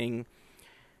anything.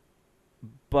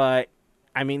 But,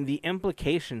 I mean, the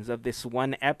implications of this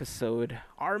one episode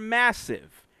are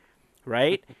massive.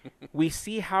 Right? We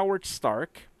see Howard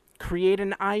Stark create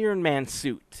an Iron Man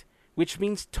suit, which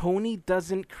means Tony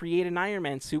doesn't create an Iron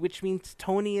Man suit, which means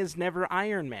Tony is never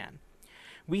Iron Man.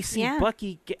 We see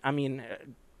Bucky,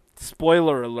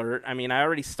 spoiler alert. I mean, I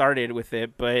already started with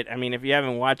it, but, I mean, if you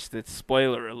haven't watched it,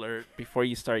 spoiler alert before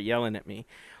you start yelling at me.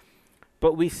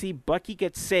 But we see Bucky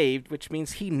get saved, which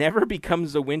means he never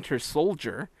becomes a Winter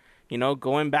Soldier,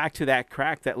 going back to that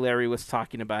crack that Larry was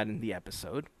talking about in the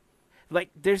episode. Like,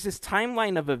 there's this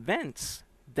timeline of events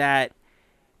that,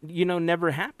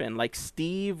 never happened. Like,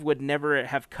 Steve would never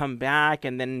have come back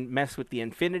and then mess with the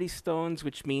Infinity Stones,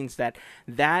 which means that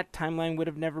timeline would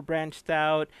have never branched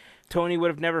out. Tony would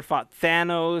have never fought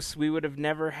Thanos. We would have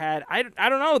never had... I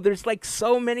don't know. There's, like,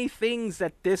 so many things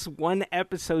that this one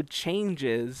episode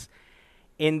changes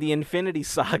in the Infinity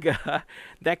Saga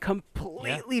that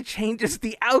completely changes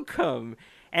the outcome.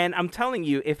 And I'm telling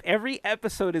you, if every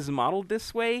episode is modeled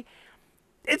this way...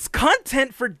 it's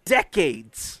content for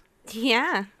decades.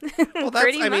 Yeah. Well,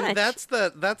 that's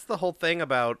the whole thing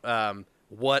about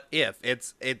what if.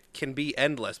 It can be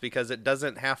endless because it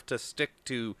doesn't have to stick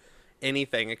to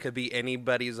anything. It could be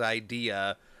anybody's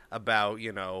idea about,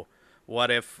 what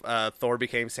if Thor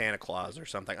became Santa Claus or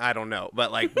something? I don't know.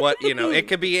 But like what, it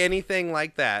could be anything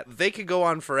like that. They could go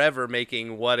on forever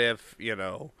making what if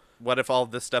all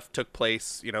of this stuff took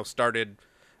place, started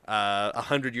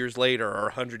 100 years later or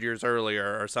 100 years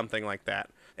earlier or something like that.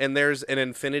 And there's an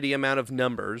infinity amount of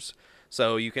numbers.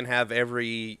 So you can have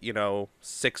every,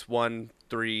 6, 1,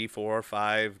 3, 4,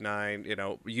 5, 9,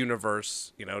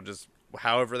 universe, just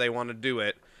however they want to do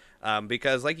it.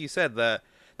 Because like you said, that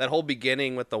whole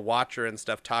beginning with the Watcher and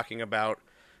stuff talking about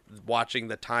watching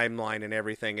the timeline and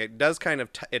everything, it does kind of,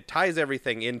 it ties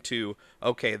everything into,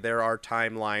 okay, there are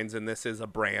timelines and this is a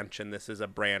branch and this is a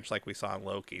branch like we saw in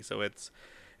Loki. So it's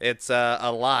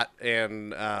a lot.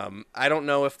 And I don't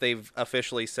know if they've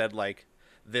officially said like,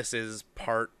 this is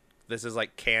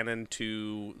like canon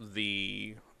to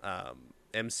the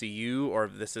MCU, or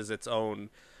if this is its own,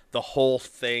 the whole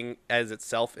thing as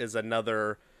itself is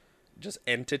another just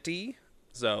entity.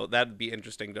 So that'd be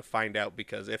interesting to find out,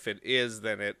 because if it is,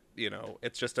 then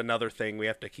it's just another thing we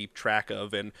have to keep track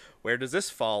of. And where does this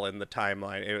fall in the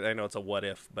timeline? I know it's a what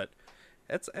if, but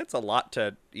it's a lot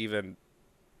to even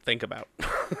think about.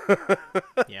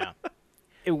 Yeah.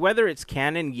 Whether it's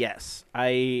canon, yes.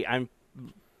 I'm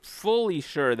fully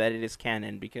sure that it is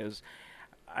canon, because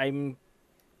I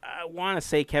want to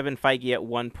say Kevin Feige at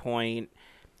one point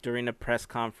during a press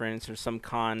conference or some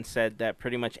con said that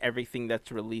pretty much everything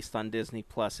that's released on Disney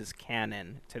Plus is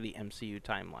canon to the MCU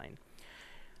timeline.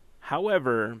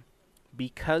 However,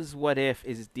 because What If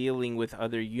is dealing with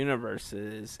other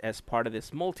universes as part of this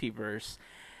multiverse,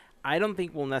 I don't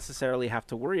think we'll necessarily have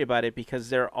to worry about it, because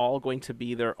they're all going to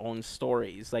be their own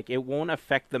stories. Like, it won't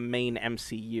affect the main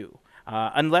MCU.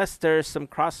 Unless there's some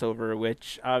crossover,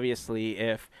 which obviously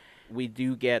if we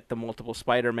do get the multiple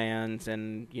Spider-Mans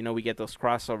and, we get those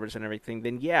crossovers and everything,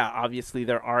 then yeah, obviously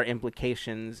there are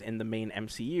implications in the main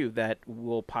MCU that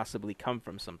will possibly come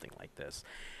from something like this.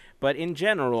 But in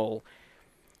general,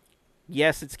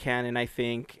 yes, it's canon, I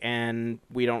think, and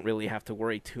we don't really have to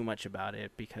worry too much about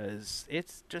it, because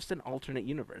it's just an alternate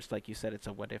universe. Like you said, it's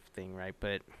a what if thing, right?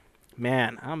 But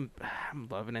man, I'm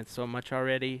loving it so much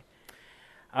already.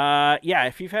 Yeah,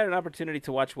 if you've had an opportunity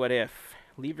to watch What If,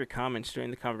 leave your comments during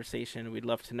the conversation. We'd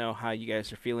love to know how you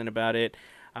guys are feeling about it.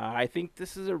 I think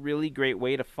this is a really great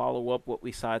way to follow up what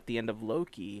we saw at the end of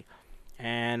Loki,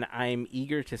 and I'm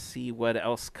eager to see what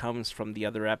else comes from the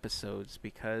other episodes,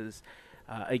 because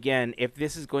again, if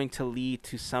this is going to lead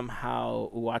to somehow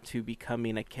Uatu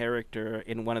becoming a character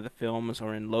in one of the films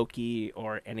or in Loki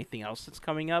or anything else that's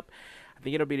coming up, I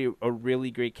think it'll be a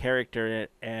really great character,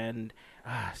 and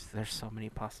there's so many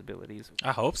possibilities.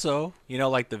 I hope so.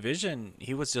 Like the Vision,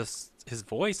 he was just his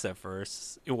voice at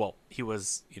first. Well, he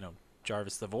was,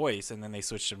 Jarvis the voice, and then they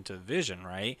switched him to Vision,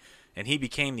 right? And he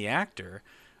became the actor.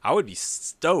 I would be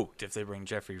stoked if they bring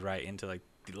Jeffrey Wright into like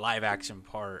the live action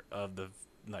part of the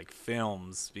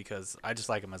films, because I just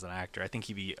like him as an actor. I think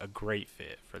he'd be a great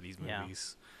fit for these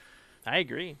movies. I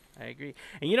agree. And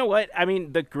you know what? I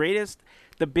mean, the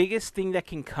biggest thing that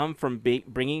can come from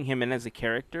bringing him in as a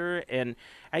character, and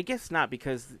I guess not,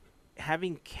 because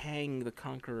having Kang the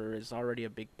Conqueror is already a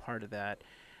big part of that.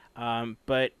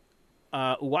 But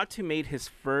Uatu made his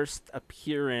first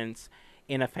appearance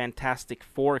in a Fantastic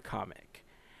Four comic.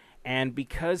 And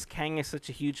because Kang is such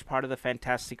a huge part of the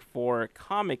Fantastic Four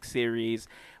comic series,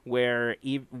 where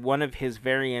one of his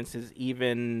variants is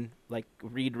even like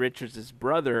Reed Richards'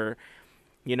 brother,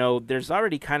 there's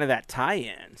already kind of that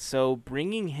tie-in. So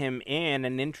bringing him in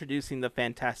and introducing the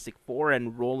Fantastic Four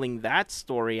and rolling that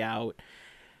story out,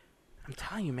 I'm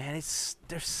telling you, man,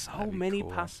 there's so many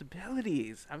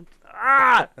possibilities. I'm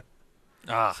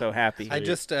so happy. I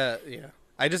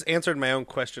just answered my own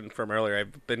question from earlier.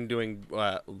 I've been doing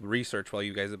research while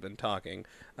you guys have been talking.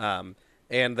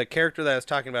 And the character that I was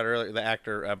talking about earlier, the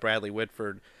actor Bradley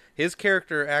Whitford, his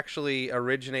character actually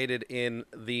originated in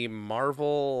the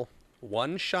Marvel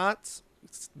one-shots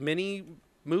mini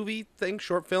movie thing,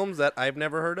 short films that I've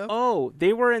never heard of. Oh,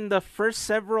 they were in the first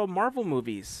several Marvel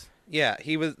movies. Yeah,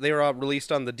 they were all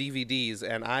released on the DVDs,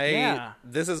 and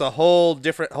this is a whole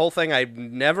thing I've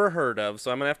never heard of,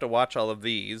 so I'm going to have to watch all of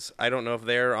these. I don't know if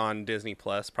they're on Disney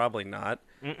Plus, probably not.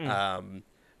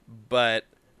 But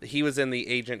he was in the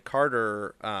Agent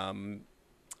Carter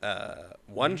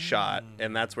one shot,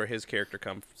 and that's where his character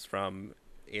comes from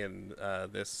in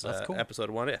this cool. episode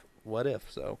What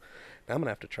If. So now I'm going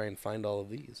to have to try and find all of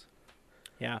these.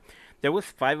 Yeah, there was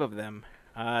 5 of them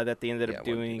that they ended up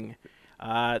doing.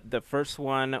 The first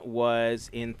one was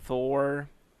in Thor.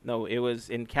 No, it was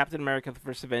in Captain America: The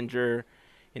First Avenger,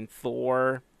 in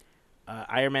Thor.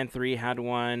 Iron Man 3 had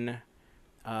one.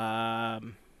 The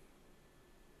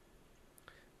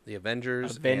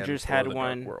Avengers had Thor: The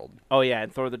one. Dark World. Oh, yeah,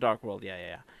 and Thor: The Dark World.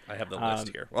 Yeah. I have the list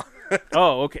here.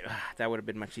 Oh, okay. That would have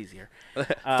been much easier.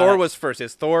 Thor was first.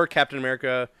 It's Thor, Captain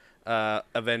America,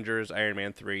 Avengers, Iron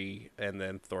Man 3, and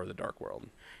then Thor: The Dark World.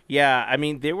 Yeah, I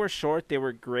mean, they were short. They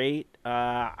were great.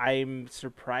 I'm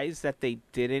surprised that they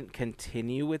didn't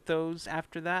continue with those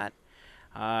after that.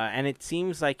 And it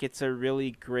seems like it's a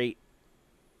really great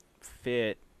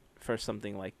fit for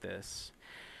something like this.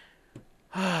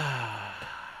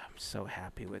 I'm so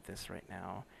happy with this right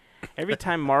now. Every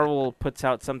time Marvel puts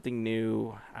out something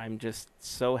new, I'm just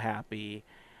so happy.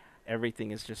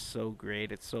 Everything is just so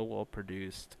great. It's so well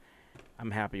produced.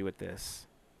 I'm happy with this.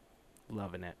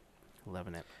 Loving it.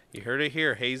 You heard it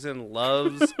here. Hazen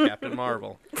loves Captain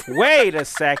Marvel. Wait a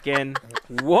second.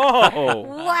 Whoa.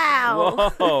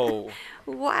 Wow. Whoa.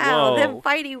 Wow. Whoa. Them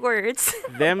fighting words.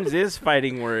 Them's is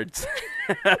fighting words.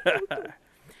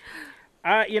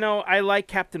 I like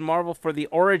Captain Marvel for the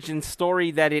origin story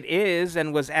that it is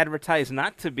and was advertised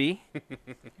not to be.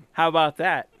 How about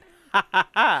that?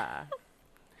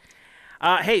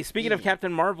 Hey, speaking of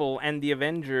Captain Marvel and the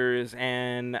Avengers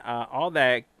and all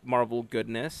that Marvel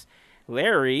goodness,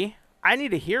 Larry, I need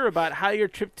to hear about how your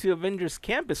trip to Avengers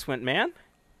Campus went, man.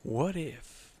 What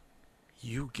if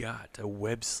you got a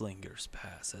Web Slingers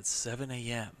pass at 7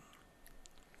 a.m.?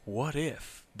 What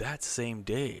if that same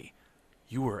day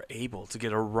you were able to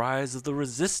get a Rise of the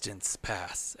Resistance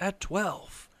pass at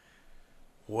 12?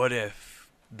 What if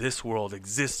this world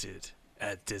existed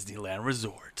at Disneyland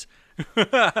Resort?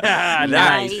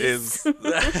 Nice.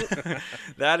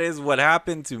 That is what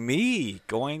happened to me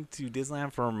going to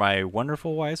Disneyland for my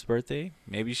wonderful wife's birthday.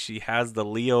 Maybe she has the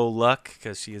Leo luck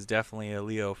because she is definitely a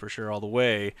Leo for sure all the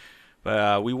way.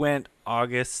 But we went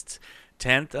August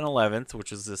 10th and 11th,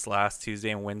 which is this last Tuesday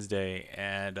and Wednesday.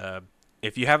 And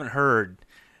if you haven't heard,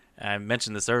 I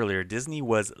mentioned this earlier, Disney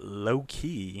was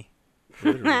low-key.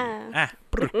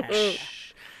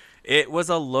 It was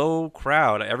a low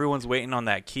crowd. Everyone's waiting on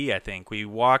that key, I think. We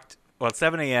walked, at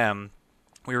 7 a.m.,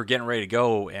 we were getting ready to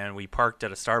go, and we parked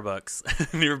at a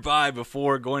Starbucks nearby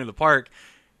before going to the park.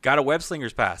 Got a Web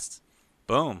Slingers pass.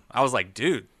 Boom. I was like,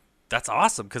 dude, that's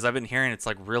awesome, because I've been hearing it's,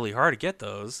 really hard to get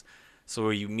those. So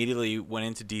we immediately went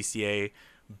into DCA,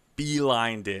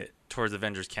 beelined it towards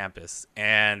Avengers Campus,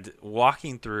 and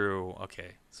walking through,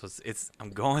 so I'm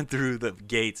going through the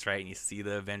gates, right, and you see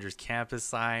the Avengers Campus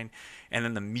sign, and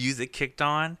then the music kicked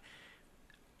on.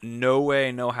 No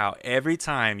way, no how. Every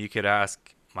time you could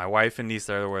ask, my wife and niece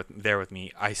are there with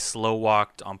me, I slow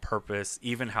walked on purpose.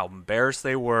 Even how embarrassed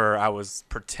they were, I was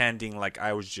pretending like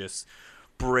I was just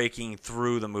breaking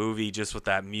through the movie just with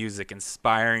that music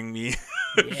inspiring me.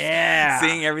 Yeah.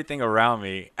 Seeing everything around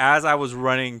me as I was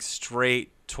running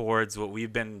straight towards what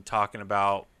we've been talking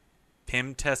about,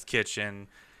 Pym Test Kitchen,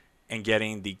 and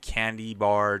getting the candy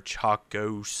bar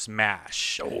Choco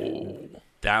Smash. Oh,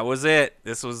 that was it.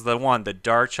 This was the one, the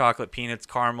dark chocolate peanuts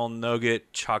caramel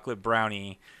nugget chocolate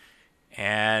brownie.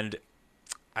 And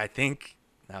I think,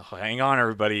 now hang on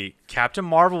everybody, Captain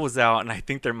Marvel was out, and I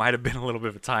think there might have been a little bit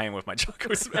of a tie-in with my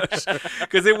Choco Smash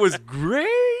because it was great,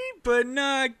 but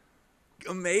not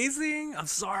amazing. I'm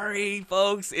sorry,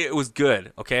 folks. It was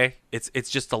good. Okay, it's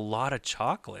just a lot of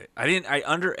chocolate. I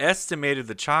underestimated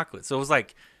the chocolate, so it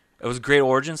was a great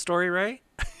origin story, right?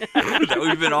 That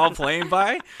we've been all playing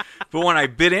by. But when I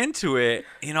bit into it,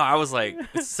 I was like,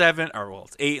 it's 8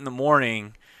 in the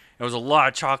morning. There was a lot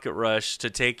of chocolate rush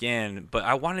to take in, but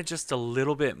I wanted just a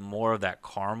little bit more of that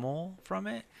caramel from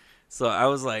it. So I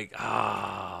was like,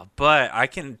 but I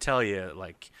can tell you,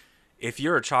 if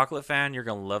you're a chocolate fan, you're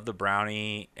going to love the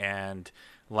brownie and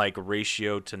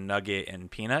ratio to nugget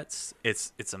and peanuts.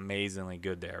 It's amazingly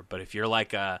good there. But if you're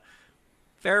a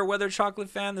fair weather chocolate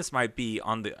fan, this might be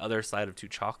on the other side of too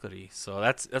chocolatey. So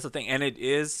that's the thing. And it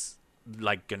is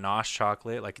ganache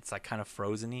chocolate. It's kind of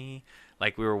frozen-y.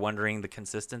 We were wondering the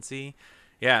consistency.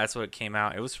 Yeah, that's what came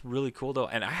out. It was really cool though.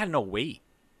 And I had no wait.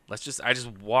 I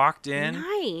just walked in.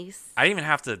 Nice. I didn't even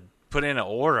have to put in an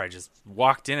order. I just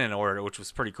walked in and ordered, which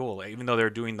was pretty cool. Even though they're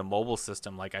doing the mobile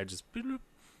system, I just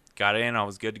got in. I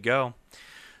was good to go.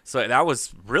 So that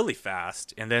was really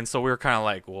fast. And then so we were kind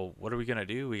of well, what are we going to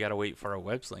do? We got to wait for our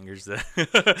Web Slingers.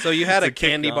 So you had a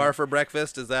candy bar for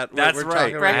breakfast? Is that what we're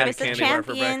talking about? Breakfast of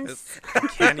Champions.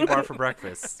 Candy bar for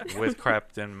breakfast with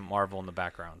Captain Marvel in the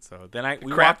background. So then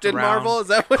we walked Captain around. Marvel? Is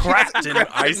that what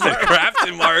I said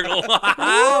Captain Marvel.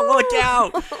 Look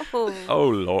out. Oh,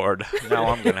 Lord. Now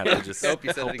I'm going to have to just hope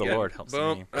the Lord helps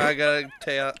me. I got to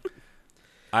tell you.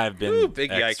 I've been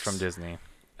big X yikes from Disney.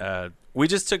 we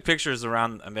just took pictures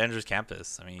around Avengers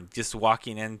Campus. I mean, just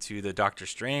walking into the Doctor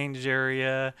Strange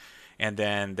area, and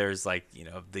then there's like, you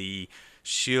know, the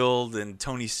Shield and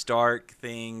Tony Stark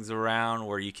things around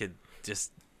where you could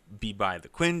just be by the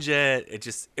Quinjet.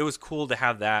 It was cool to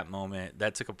have that moment.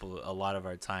 That took up a lot of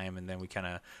our time, and then we kind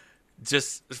of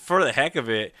just for the heck of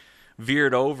it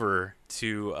veered over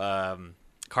to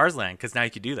Cars Land because now you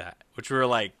could do that, which we were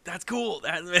like, that's cool.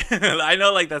 I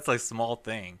know, like, that's like a small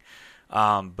thing,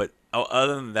 but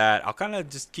other than that, I'll kind of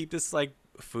just keep this like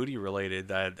foodie related.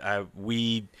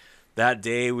 That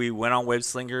day we went on Web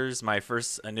Slingers. My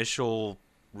first initial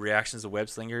reactions to Web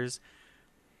Slingers,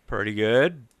 pretty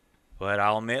good. But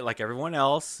I'll admit, like everyone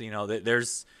else, you know,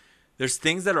 there's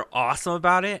things that are awesome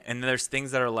about it, and there's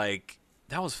things that are like,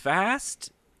 that was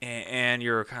fast, and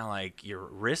you're kind of like, your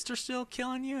wrists are still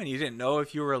killing you, and you didn't know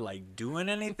if you were like doing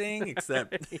anything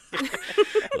except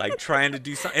like trying to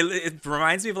do something. It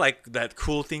reminds me of like that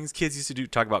cool things kids used to do.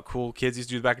 Talk about cool kids used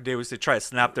to do back in the day. We used to try to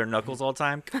snap their knuckles all the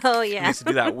time. Oh yeah. They used to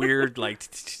do that weird like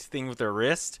thing with their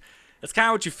wrist. That's kind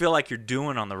of what you feel like you're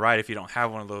doing on the ride if you don't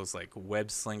have one of those like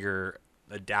web slinger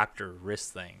adapter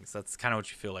wrist things. That's kind of what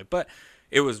you feel like. But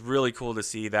it was really cool to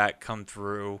see that come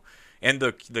through. And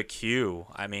the queue,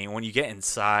 I mean, when you get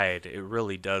inside, it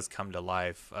really does come to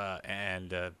life. And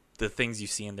the things you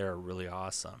see in there are really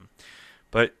awesome.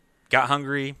 But got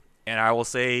hungry, and I will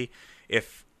say,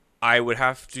 if I would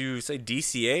have to say,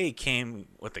 DCA came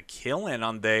with a killing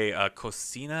on the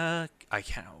Cocina. I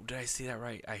can't. Did I see that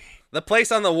right? The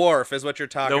place on the wharf is what you're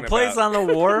talking about. The place on the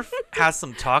wharf has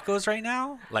some tacos right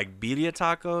now, like birria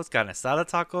tacos, carne asada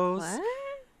tacos. What?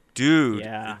 Dude,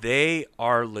 Yeah. They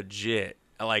are legit.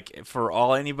 Like,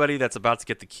 for anybody that's about to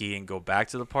get the key and go back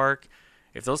to the park,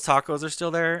 if those tacos are still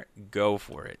there, go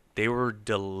for it. They were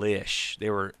delish.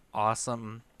 They were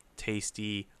awesome,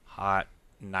 tasty, hot,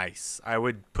 nice. I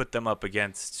would put them up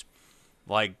against,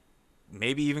 like,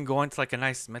 maybe even going to like a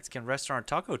nice Mexican restaurant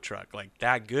taco truck, like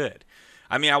that good.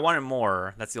 I mean, I wanted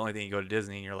more. That's the only thing. You go to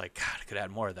Disney and you're like, God, I could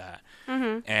add more of that.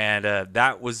 Mm-hmm. And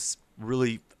that was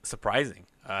really surprising.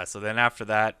 So then after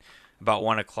that, about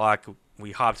 1 o'clock,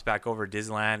 we hopped back over to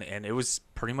Disneyland, and it was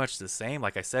pretty much the same.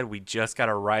 Like I said, we just got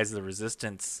a Rise of the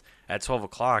Resistance at 12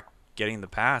 o'clock getting the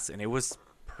pass, and it was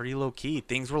pretty low key.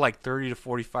 Things were like 30 to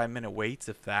 45 minute waits,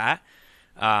 if that.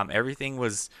 Everything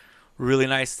was really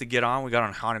nice to get on. We got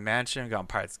on Haunted Mansion, we got on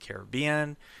Pirates of the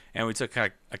Caribbean, and we took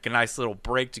like a nice little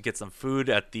break to get some food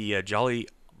at the Jolly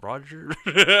Roger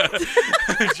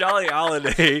Jolly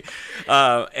Holiday.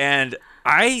 And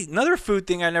another food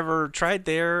thing I never tried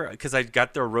there, because I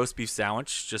got their roast beef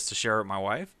sandwich just to share with my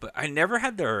wife, but I never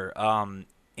had their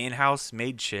in-house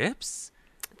made chips.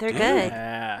 They're good.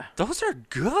 Yeah. Those are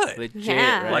good. Legit,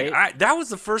 Yeah. right? Like that was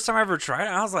the first time I ever tried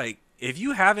it. I was like, if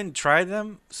you haven't tried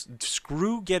them,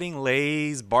 screw getting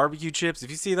Lay's barbecue chips. If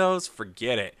you see those,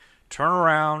 forget it. Turn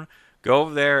around, go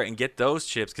over there and get those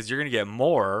chips, because you're going to get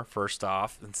more, first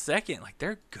off. And second, like,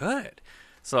 they're good.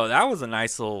 So that was a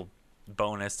nice little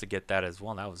bonus to get that as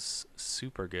well. And that was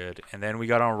super good. And then we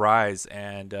got on Rise,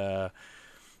 and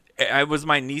it was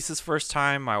my niece's first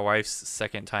time, my wife's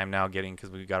second time now getting, because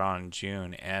we got on in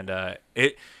June. And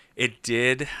it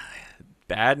did.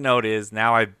 Bad note is,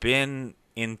 now I've been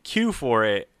in queue for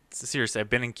it. Seriously, I've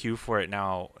been in queue for it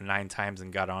now 9 times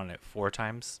and got on it 4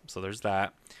 times. So there's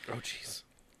that. Oh, jeez.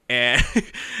 And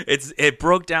it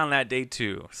broke down that day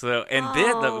too. So, and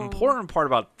the important part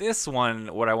about this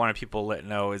one, what I wanted people to let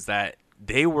know, is that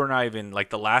they were not even, like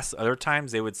the last other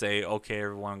times, they would say, okay,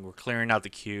 everyone, we're clearing out the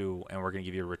queue and we're going to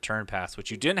give you a return pass,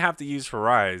 which you didn't have to use for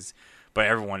Rise, but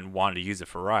everyone wanted to use it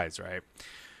for Rise, right?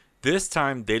 This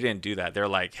time they didn't do that. They're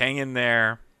like, hang in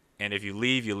there. And if you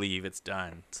leave, you leave. It's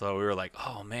done. So we were like,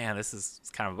 oh, man, this is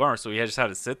kind of a bummer. So we just had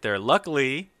to sit there.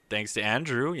 Luckily, thanks to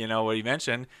Andrew, you know what he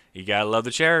mentioned, you got to love the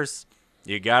chairs.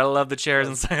 You got to love the chairs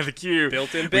inside of the queue.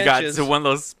 Built-in We got benches. to one of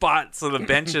those spots of the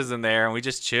benches in there, and we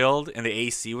just chilled, and the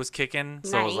AC was kicking.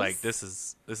 So I was like,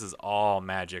 Nice. this is all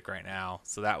magic right now.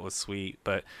 So that was sweet.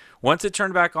 But once it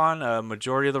turned back on, a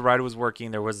majority of the ride was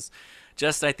working. There was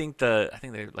just, I think they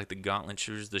like the gauntlet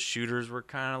shooters, the shooters were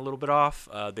kind of a little bit off.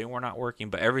 They were not working,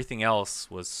 but everything else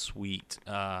was sweet.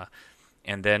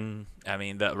 And then, I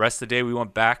mean, the rest of the day we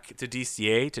went back to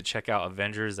DCA to check out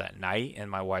Avengers at night,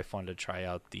 and my wife wanted to try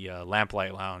out the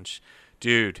Lamplight Lounge.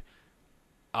 Dude,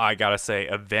 I gotta say,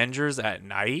 Avengers at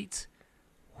night,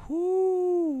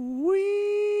 whoo-wee.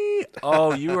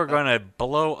 Oh, you are gonna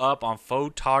blow up on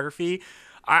photography.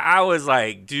 I was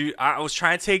like, dude, I was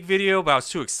trying to take video, but I was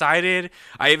too excited.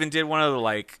 I even did one of the,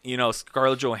 like, you know,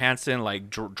 Scarlett Johansson, like,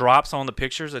 drops on the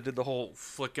pictures. I did the whole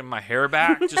flicking my hair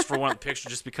back just for one picture,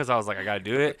 just because I was like, I got to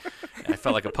do it. And I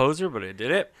felt like a poser, but I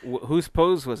did it. Whose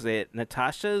pose was it?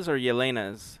 Natasha's or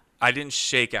Yelena's? I didn't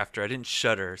shake after. I didn't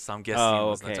shudder, so I'm guessing it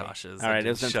was Natasha's. All right, it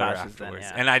was Natasha's afterwards. then,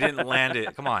 yeah. And I didn't land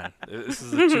it. Come on. This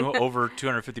is a over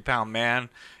 250-pound man.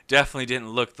 Definitely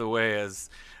didn't look the way as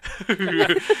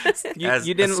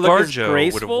you didn't look as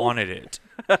graceful? Would have wanted it.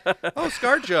 Oh,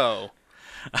 ScarJo.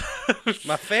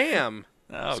 My fam.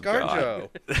 Oh, ScarJo.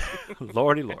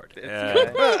 Lordy Lord.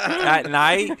 At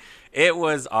night, it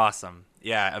was awesome.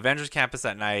 Yeah, Avengers Campus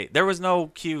at night. There was no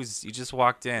queues. You just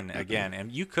walked in again,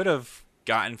 and you could have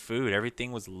gotten food.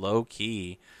 Everything was low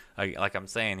key. Like I'm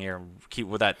saying here, keep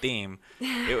with that theme.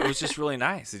 It was just really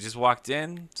nice. It just walked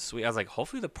in, sweet. I was like,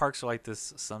 hopefully the parks are like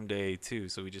this someday too.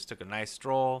 So we just took a nice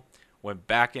stroll, went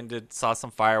back saw some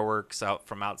fireworks out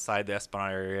from outside the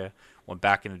Esplanade area, went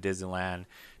back into Disneyland,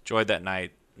 enjoyed that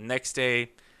night. Next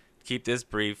day, keep this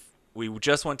brief, we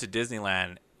just went to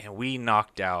Disneyland and we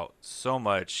knocked out so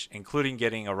much, including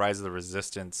getting a Rise of the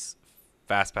Resistance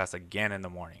Fast Pass again in the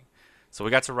morning. So we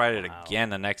got to ride it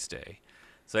again the next day.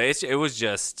 So it was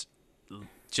just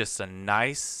a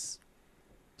nice,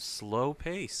 slow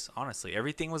pace, honestly.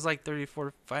 Everything was like 30,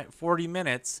 40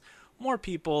 minutes. More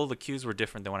people. The queues were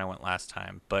different than when I went last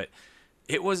time. But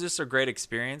it was just a great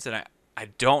experience. And I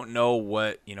don't know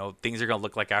what, you know, things are going to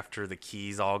look like after the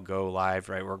keys all go live,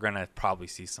 right? We're going to probably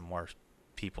see some more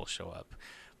people show up.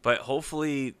 But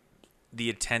hopefully the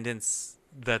attendance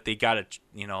that they got a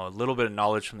little bit of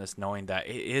knowledge from this, knowing that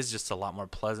it is just a lot more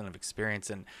pleasant of experience.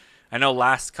 And I know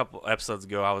last couple episodes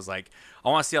ago I was like, I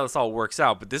want to see how this all works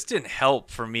out, but this didn't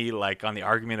help for me, like on the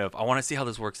argument of I want to see how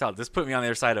this works out. This put me on the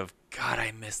other side of, God,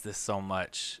 I miss this so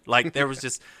much. Like there was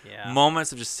just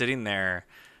moments of just sitting there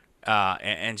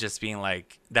and just being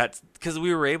like, that's because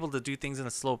we were able to do things in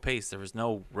a slow pace. There was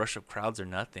no rush of crowds or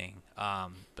nothing.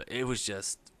 But it was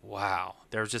just, wow.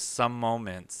 There was just some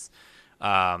moments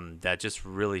that just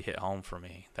really hit home for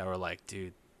me that were like,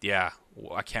 dude, yeah,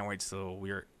 I can't wait till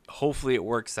hopefully it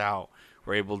works out.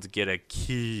 We're able to get a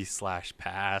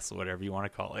key/pass, whatever you want to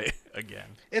call it,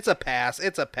 again. It's a pass.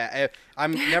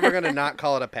 I'm never going to not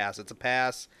call it a pass. It's a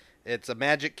pass. It's a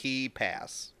magic key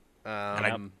pass. And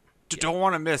I don't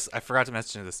want to miss, I forgot to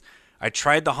mention this. I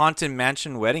tried the Haunted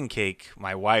Mansion wedding cake.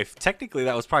 My wife, technically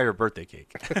that was probably her birthday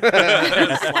cake.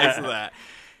 A slice of that.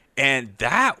 And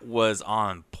that was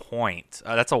on point.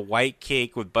 That's a white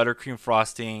cake with buttercream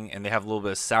frosting, and they have a little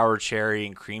bit of sour cherry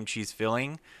and cream cheese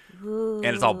filling. Ooh.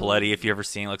 And it's all bloody. If you ever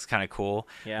seen it, looks kind of cool.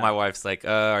 Yeah. My wife's like,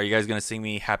 are you guys going to sing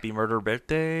me Happy Murder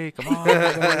Birthday? Come on. We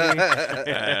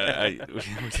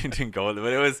didn't go with it,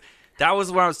 but that was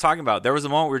what I was talking about. There was a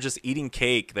moment we were just eating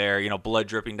cake there, blood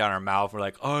dripping down our mouth. We're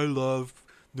like, I love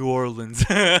New Orleans.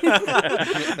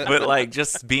 But like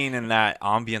just being in that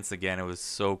ambience again, it was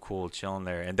so cool chilling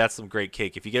there. And that's some great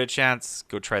cake. If you get a chance,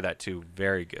 go try that too.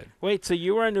 Very good. Wait, so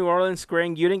you were in New Orleans Square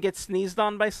and you didn't get sneezed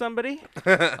on by somebody?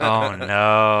 Oh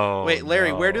no. Wait,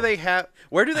 Larry, no. where do they have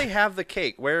the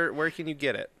cake? Where can you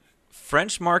get it?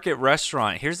 French Market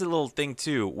Restaurant. Here's the little thing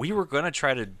too. We were gonna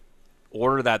try to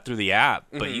order that through the app,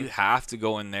 but you have to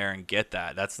go in there and get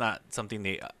that. That's not something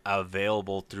they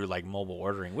available through like mobile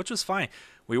ordering, which was fine.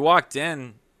 We walked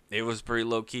in, it was pretty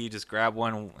low key. You just grab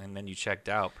one and then you checked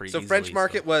out pretty easily. So French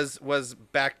Market was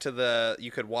back to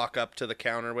you could walk up to the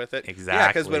counter with it. Exactly. Yeah,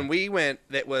 because when we went,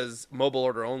 it was mobile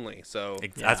order only. So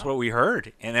that's what we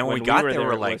heard. And then when we got there, we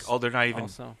were like, oh, they're not even.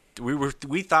 Also.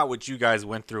 We thought what you guys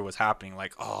went through was happening.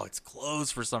 Like, oh, it's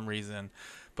closed for some reason.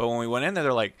 But when we went in there,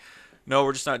 they're like, no,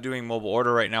 we're just not doing mobile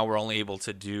order right now. We're only able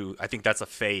to do, I think that's a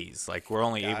phase. Like we're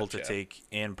only able to take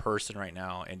in person right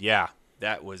now. And yeah,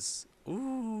 that was,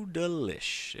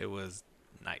 delish. It was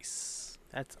nice.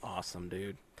 That's awesome,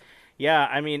 dude. Yeah,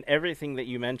 I mean, everything that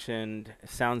you mentioned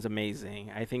sounds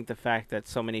amazing. I think the fact that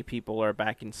so many people are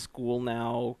back in school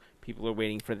now, people are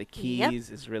waiting for the keys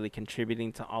is really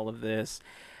contributing to all of this.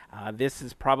 This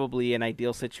is probably an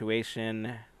ideal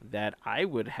situation that I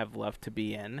would have loved to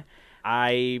be in.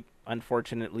 I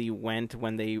unfortunately went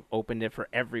when they opened it for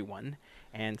everyone,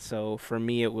 and so for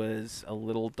me it was a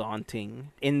little daunting.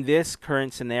 In this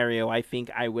current scenario, I think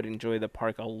I would enjoy the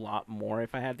park a lot more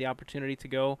if I had the opportunity to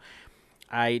go.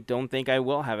 I don't think I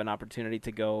will have an opportunity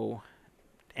to go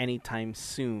anytime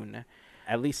soon,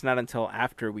 at least not until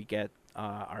after we get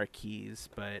our keys,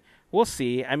 but we'll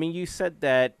see. I mean, you said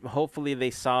that hopefully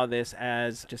they saw this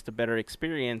as just a better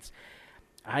experience.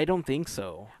 I don't think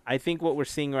so. I think what we're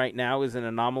seeing right now is an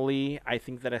anomaly. I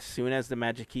think that as soon as the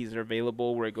Magic Keys are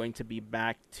available, we're going to be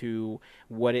back to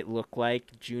what it looked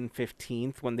like June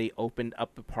 15th when they opened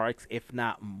up the parks, if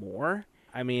not more.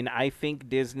 I mean, I think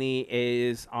Disney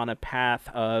is on a path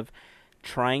of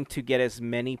trying to get as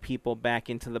many people back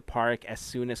into the park as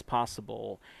soon as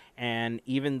possible. And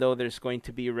even though there's going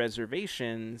to be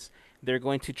reservations, they're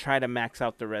going to try to max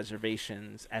out the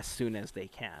reservations as soon as they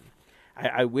can.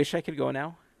 I wish I could go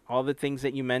now. All the things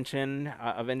that you mentioned,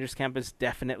 Avengers Campus,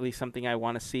 definitely something I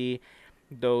want to see.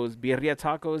 Those birria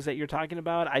tacos that you're talking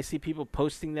about, I see people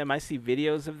posting them. I see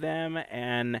videos of them,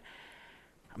 and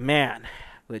man,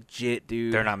 legit,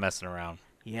 dude. They're not messing around.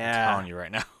 Yeah. I'm telling you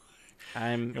right now.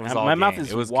 My mouth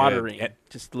is watering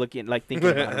just looking, like thinking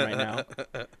about it right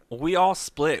now. We all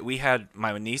split.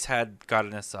 My niece had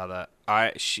carne asada.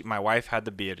 My wife had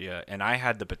the birria, and I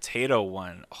had the potato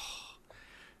one. Oh,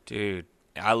 dude,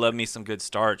 I love me some good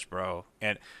starch, bro.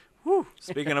 And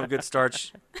speaking of good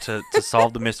starch, to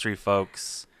solve the mystery,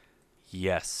 folks,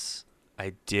 yes,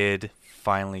 I did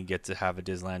finally get to have a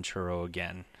Disneyland churro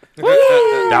again.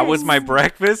 That was my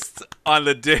breakfast on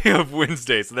the day of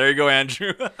Wednesday. So there you go,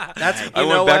 Andrew. I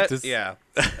went back to yeah.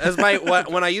 As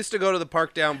when I used to go to the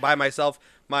park down by myself,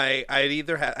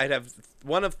 I'd have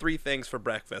one of three things for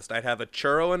breakfast. I'd have a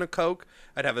churro and a Coke,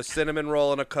 I'd have a cinnamon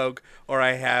roll and a Coke, or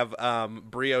I have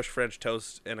brioche French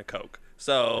toast and a Coke.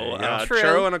 So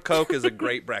churro and a Coke is a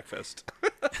great breakfast.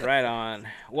 Right on.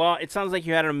 Well, it sounds like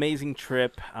you had an amazing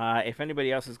trip. If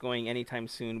anybody else is going anytime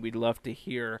soon, we'd love to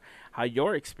hear how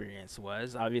your experience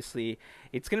was. Obviously,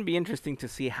 it's going to be interesting to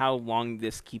see how long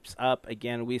this keeps up.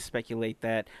 Again, we speculate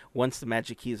that once the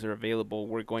Magic Keys are available,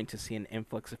 we're going to see an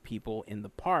influx of people in the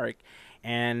park.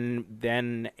 And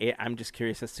then I'm just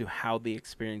curious as to how the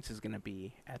experience is going to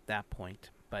be at that point.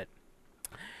 But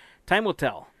time will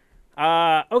tell.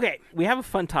 Okay, we have a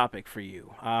fun topic for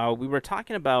you. We were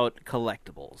talking about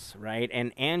collectibles, right?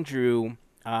 And Andrew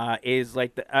is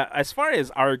like as far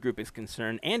as our group is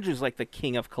concerned, Andrew's like the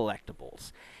king of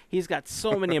collectibles. He's got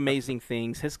so many amazing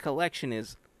things. His collection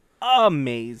is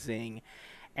amazing.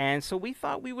 And so we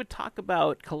thought we would talk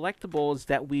about collectibles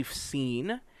that we've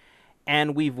seen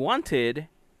and we've wanted,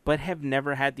 but have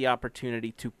never had the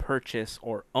opportunity to purchase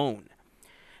or own.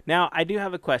 Now, I do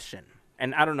have a question.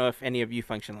 And I don't know if any of you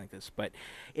function like this, but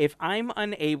if I'm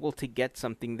unable to get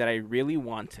something that I really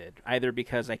wanted, either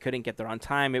because I couldn't get there on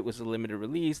time, it was a limited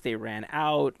release, they ran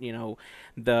out,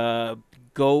 the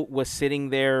goat was sitting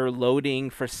there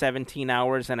loading for 17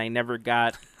 hours and I never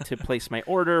got to place my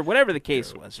order, whatever the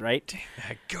case was, right? Damn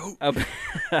that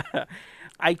goat.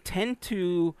 I tend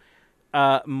to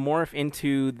morph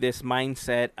into this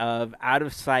mindset of out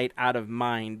of sight, out of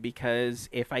mind, because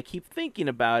if I keep thinking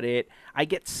about it, I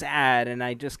get sad and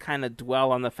I just kind of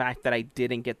dwell on the fact that I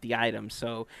didn't get the item.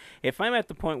 So if I'm at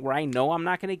the point where I know I'm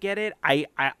not going to get it, I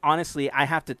honestly, I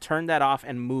have to turn that off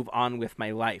and move on with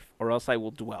my life, or else I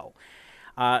will dwell.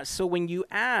 So when you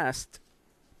asked,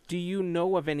 do you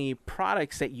know of any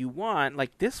products that you want,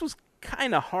 like this was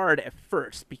kind of hard at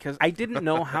first because I didn't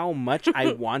know how much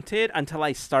I wanted until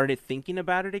I started thinking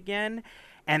about it again.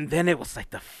 And then it was like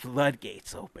the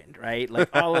floodgates opened, right? Like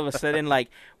all of a sudden, like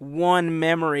one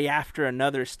memory after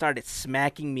another started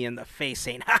smacking me in the face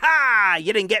saying, "Ha ha,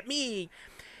 you didn't get me."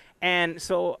 And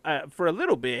so for a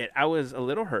little bit, I was a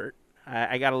little hurt.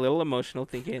 I got a little emotional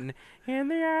thinking, in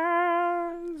the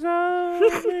arms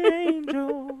of an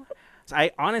angel.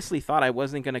 I honestly thought I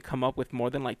wasn't going to come up with more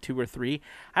than like 2 or 3.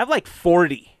 I have like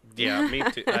 40. Yeah, me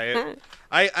too.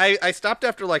 I stopped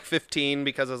after like 15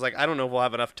 because I was like, I don't know if we'll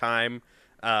have enough time.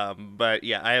 But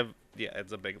yeah,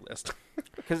 it's a big list.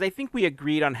 Because I think we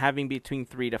agreed on having between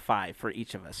 3 to 5 for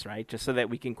each of us, right? Just so that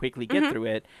we can quickly get through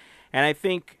it. And I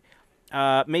think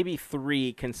maybe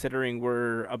 3, considering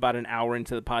we're about an hour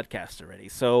into the podcast already.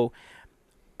 So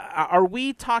are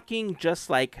we talking just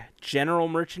like general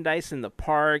merchandise in the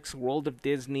parks, World of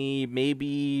Disney,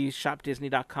 maybe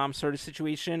shopdisney.com sort of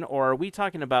situation? Or are we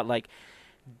talking about like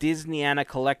Disneyana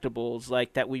collectibles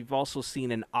like that we've also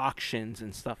seen in auctions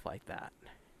and stuff like that?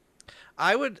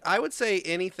 I would say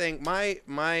anything. My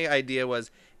idea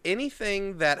was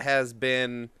anything that has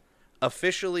been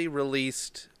officially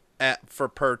released for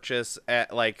purchase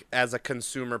as a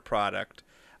consumer product.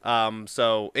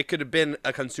 So it could have been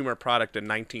a consumer product in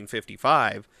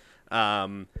 1955,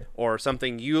 or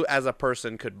something you as a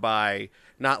person could buy,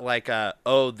 not like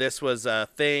this was a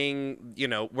thing,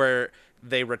 where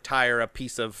they retire a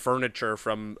piece of furniture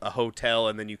from a hotel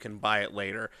and then you can buy it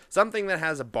later. Something that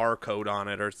has a barcode on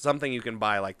it or something you can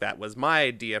buy like that was my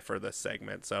idea for this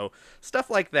segment. So stuff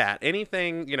like that.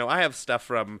 Anything, I have stuff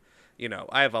from,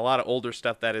 I have a lot of older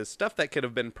stuff that is stuff that could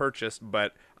have been purchased,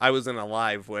 but I wasn't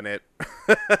alive when it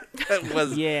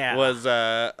was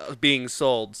being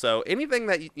sold. So anything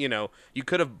that you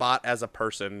could have bought as a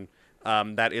person,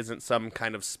 that isn't some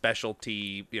kind of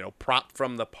specialty, prop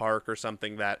from the park or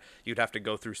something that you'd have to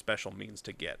go through special means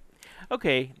to get.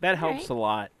 Okay, that helps a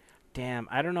lot. Damn,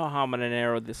 I don't know how I'm gonna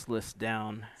narrow this list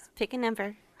down. Pick a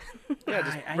number. Yeah,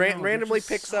 just randomly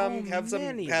pick some. Have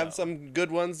some good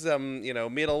ones,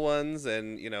 middle ones,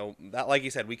 and that, like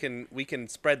you said, we can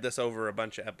spread this over a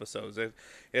bunch of episodes.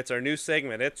 It's our new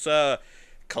segment. It's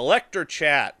collector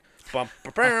chat. I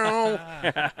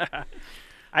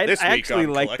actually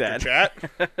like that. Chat.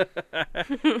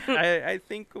 I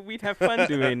think we'd have fun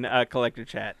doing collector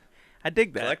chat. I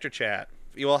dig that. Collector chat.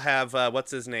 You will have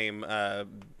what's his name,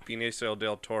 Benicio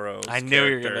del Toro's I knew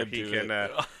you were character. gonna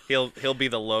do it. He'll be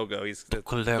the logo. He's the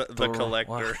collector.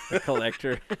 The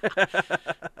collector.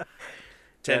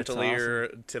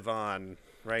 Tentelier Tivan,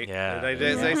 right? Yeah.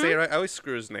 Did I say it right? I always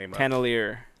screw his name up.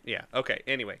 Tentelier. Yeah. Okay.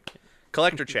 Anyway,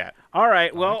 collector chat. All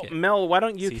right. Well, like Mel, why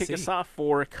don't you CC. kick us off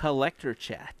for collector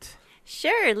chat?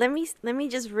 Sure. Let me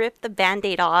just rip the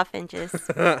Band-Aid off and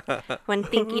just when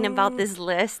thinking about this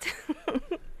list.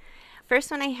 First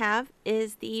one I have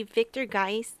is the Victor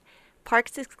Geist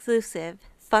Parks exclusive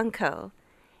Funko,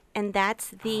 and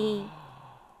that's the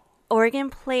organ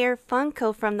player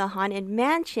Funko from the Haunted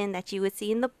Mansion that you would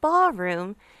see in the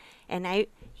ballroom. And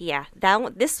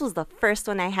this was the first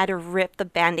one I had to rip the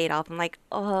Band-Aid off. I'm like,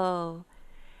 oh,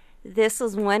 this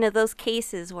was one of those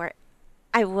cases where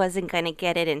I wasn't going to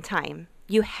get it in time.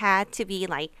 You had to be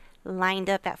like lined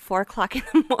up at 4 o'clock in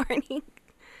the morning.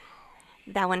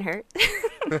 That one hurt.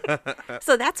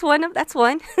 So that's one.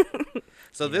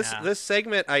 So this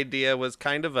segment idea was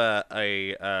kind of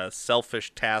a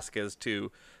selfish task as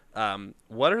to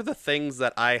what are the things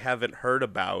that I haven't heard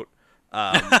about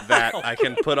that I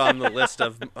can put on the list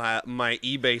of my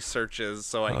eBay searches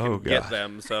so I can get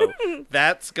them. So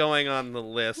that's going on the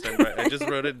list. I just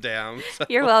wrote it down. So.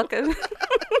 You're welcome.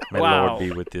 May Wow. Lord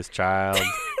be with this child.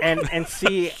 And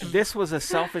see, this was a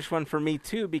selfish one for me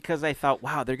too, because I thought,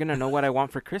 wow, they're gonna know what I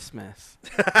want for Christmas.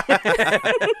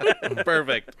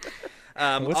 Perfect.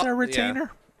 What's our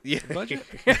retainer? Yeah. Budget?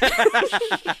 Yeah.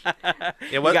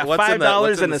 got What's in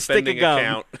 $5 the and a stick of spending gum.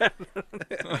 account?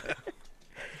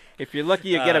 If you're lucky,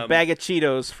 you get a bag of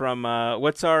Cheetos from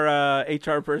what's our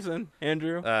HR person,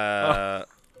 Andrew? I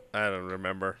don't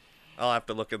remember. I'll have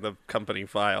to look in the company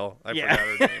file. I forgot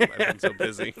her name. I've been so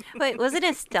busy. Wait, was it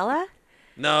Estella?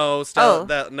 No, Stella.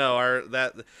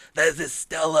 Oh. That's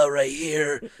Stella right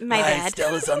here. My bad.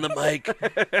 Stella's on the mic.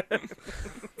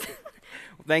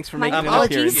 Thanks for My making an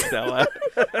appearance, apologies. Stella.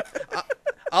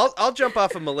 I'll jump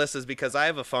off of Melissa's because I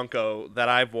have a Funko that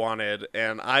I've wanted,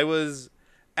 and I was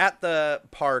at the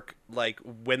park like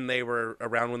when they were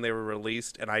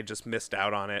released, and I just missed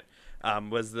out on it.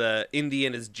 Was the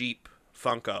Indiana's Jeep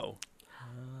Funko.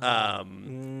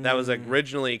 That was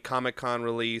originally Comic-Con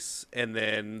release, and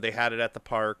then they had it at the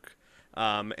park,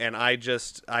 and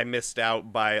I missed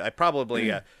out by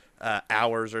probably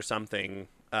hours or something,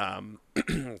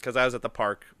 because I was at the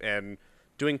park and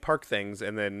doing park things,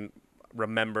 and then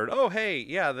remembered, oh hey,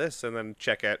 yeah, this, and then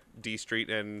check at D Street,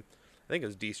 and I think it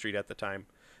was D Street at the time,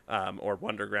 or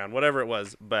Wonderground, whatever it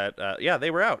was, but yeah, they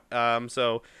were out.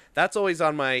 So that's always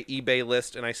on my eBay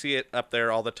list, and I see it up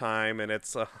there all the time, and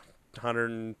it's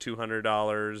 $100,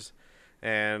 $200,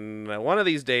 and one of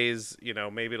these days,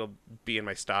 maybe it'll be in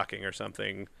my stocking or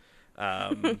something,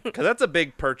 because that's a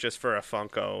big purchase for a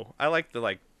Funko. I like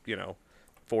the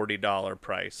 $40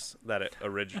 price that it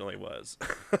originally was.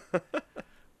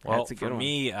 Well, That's a good for one.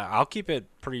 me, I'll keep it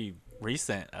pretty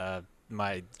recent.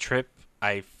 My trip,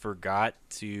 I forgot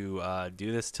to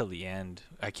do this till the end.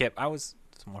 I was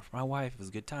it's more for my wife. It was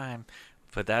a good time,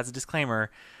 but that's a disclaimer.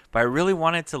 But I really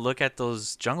wanted to look at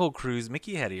those Jungle Cruise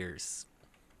Mickey head ears,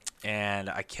 and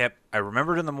I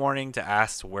remembered in the morning to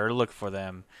ask where to look for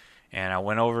them, and I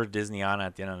went over to Disneyana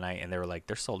at the end of the night, and they were like,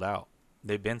 they're sold out.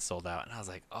 They've been sold out. And I was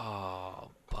like, oh,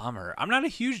 bummer. I'm not a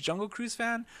huge Jungle Cruise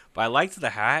fan, but I liked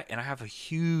the hat, and I have a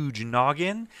huge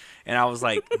noggin. And I was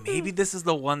like, maybe this is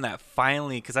the one that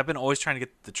finally, because I've been always trying to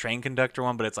get the train conductor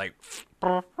one, but it's like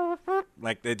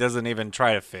it doesn't even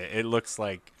try to fit. It looks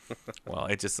like, well,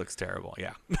 it just looks terrible.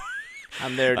 Yeah.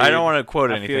 I'm there, dude. I don't want to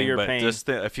quote I feel anything, your but pain. just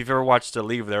if you've ever watched A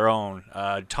League of Their Own,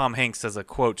 Tom Hanks says a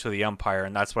quote to the umpire,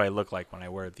 and that's what I look like when I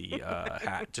wear the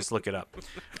hat. Just look it up.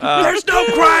 There's no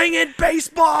crying in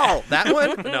baseball. That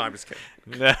one? No, I'm just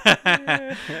kidding.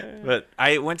 But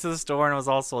I went to the store and it was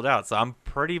all sold out, so I'm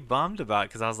pretty bummed about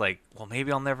it because I was like, well,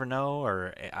 maybe I'll never know,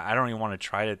 or I don't even want to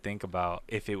try to think about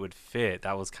if it would fit.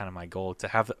 That was kind of my goal, to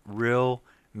have real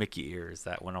Mickey ears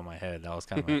that went on my head. That was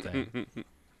kind of my thing.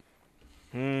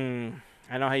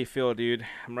 I know how you feel, dude.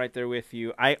 I'm right there with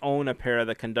you. I own a pair of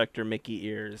the Conductor Mickey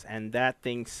ears, and that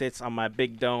thing sits on my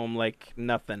big dome like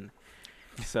nothing.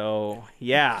 So,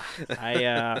 yeah,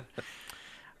 I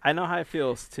know how it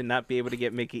feels to not be able to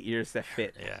get Mickey ears that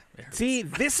fit. Yeah. See,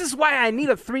 this is why I need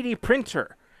a 3D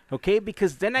printer, okay?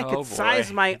 Because then I could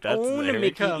size my own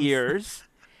Mickey ears,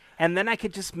 and then I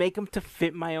could just make them to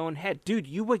fit my own head. Dude,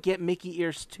 you would get Mickey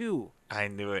ears too. I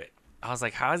knew it. I was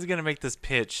like, how is he going to make this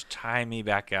pitch tie me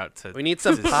back out to... We need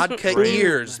some Podka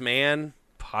ears, man.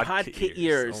 Podka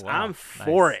ears. Oh, wow. I'm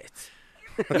for it.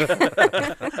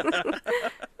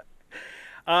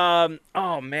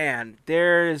 Oh, man.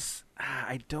 There's...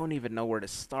 I don't even know where to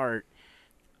start.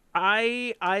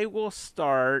 I will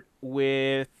start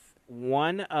with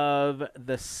one of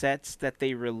the sets that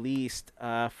they released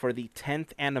for the 10th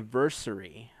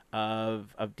anniversary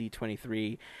of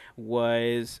D23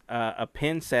 was a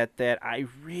pin set that I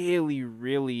really,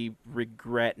 really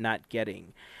regret not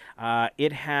getting.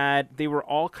 They were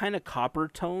all kind of copper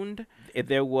toned.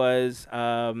 There was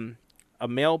a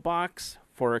mailbox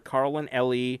for Carl and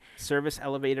Ellie, service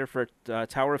elevator for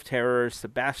Tower of Terror.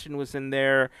 Sebastian was in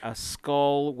there, a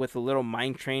skull with a little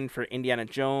mine train for Indiana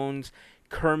Jones,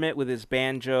 Kermit with his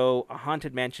banjo, a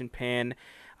Haunted Mansion pin,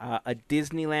 a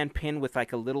Disneyland pin with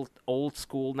like a little old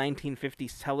school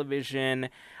 1950s television,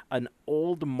 an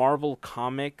old Marvel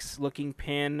Comics looking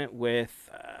pin with,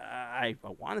 I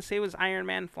want to say it was Iron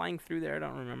Man flying through there, I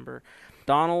don't remember,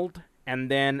 Donald,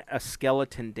 and then a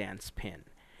skeleton dance pin.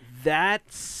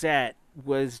 That set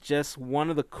was just one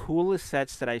of the coolest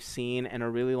sets that I've seen in a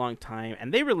really long time,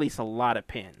 and they release a lot of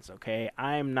pins, okay?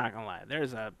 I'm not gonna lie,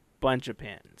 there's a bunch of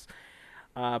pins.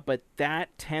 But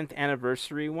that 10th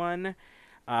anniversary one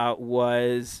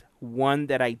was one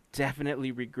that I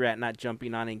definitely regret not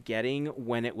jumping on and getting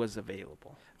when it was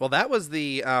available. Well, that was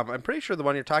the I'm pretty sure the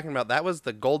one you're talking about, that was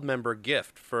the gold member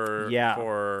gift for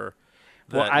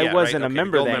I wasn't a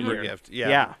member gold that member year. gift.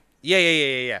 Yeah.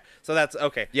 So that's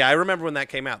okay. Yeah, I remember when that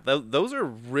came out. Those are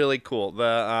really cool.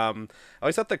 I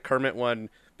always thought the Kermit one,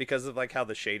 because of like how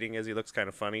the shading is, he looks kind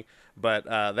of funny. But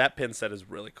that pin set is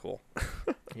really cool.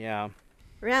 Yeah.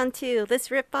 Round 2. Let's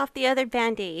rip off the other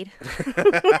Band-Aid.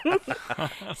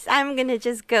 I'm going to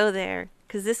just go there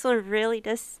because this one really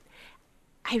does.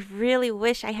 I really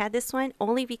wish I had this one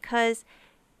only because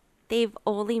they've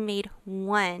only made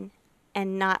one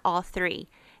and not all three.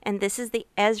 And this is the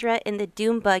Ezra in the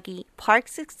Doom Buggy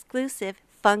Parks exclusive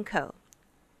Funko.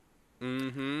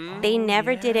 Mm-hmm. They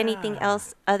never did anything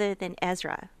else other than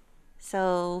Ezra.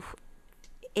 So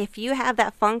if you have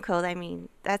that Funko, I mean,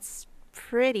 that's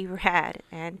pretty rad.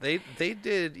 And they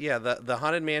did the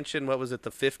Haunted Mansion, what was it, the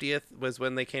 50th was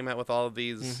when they came out with all of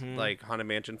these like Haunted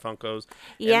Mansion Funkos.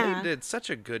 And they did such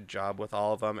a good job with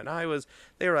all of them, and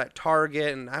they were at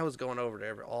Target, and I was going over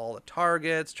to all the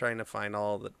Targets trying to find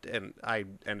and I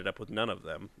ended up with none of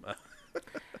them.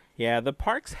 Yeah, the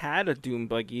parks had a Doom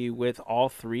Buggy with all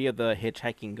three of the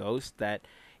hitchhiking ghosts that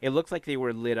it looks like they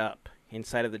were lit up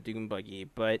inside of the Doom Buggy,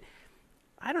 but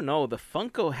I don't know, the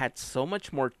Funko had so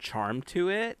much more charm to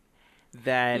it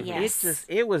that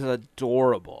it was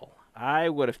adorable. I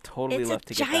would have totally loved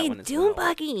to get that one as well. It's a giant Doom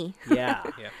Buggy. Yeah.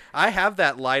 I have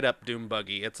that light up Doom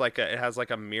Buggy. It's like it has like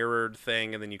a mirrored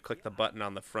thing, and then you click the button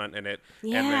on the front, and and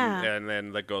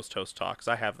then the ghost host talks.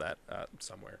 I have that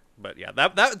somewhere. But yeah,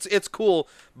 it's cool.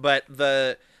 But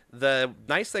the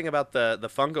nice thing about the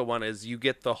Funko one is you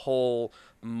get the whole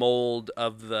mold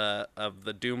of the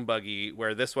Doom Buggy,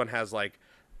 where this one has like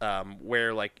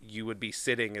where like you would be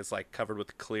sitting is like covered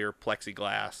with clear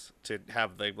plexiglass to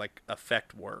have the like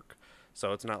effect work.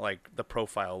 So it's not like the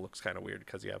profile looks kind of weird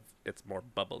because it's more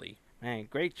bubbly. Man,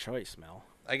 great choice, Mel.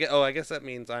 I guess that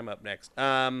means I'm up next.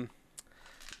 I'll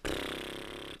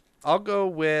go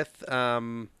with a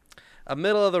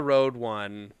middle of the road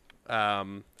one.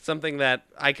 Something that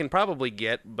I can probably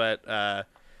get, but I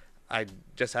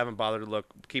just haven't bothered to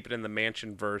keep it in the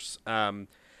Mansion verse. A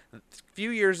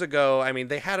few years ago, I mean,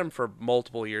 they had them for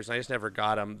multiple years, and I just never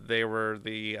got them. They were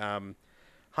the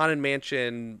Haunted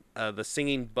Mansion, the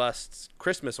Singing Busts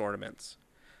Christmas ornaments.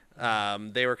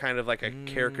 They were kind of like a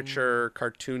caricature,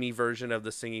 cartoony version of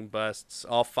the Singing Busts,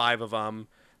 all 5 of them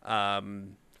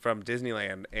from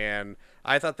Disneyland. And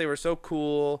I thought they were so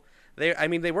cool.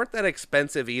 They weren't that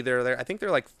expensive either. I think they're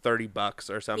like $30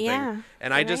 or something. Yeah,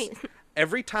 and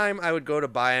every time I would go to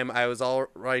buy them, I was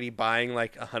already buying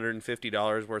like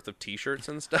 $150 worth of T-shirts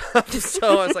and stuff.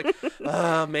 So I was like,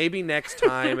 maybe next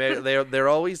time. They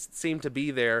always seem to be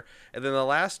there. And then the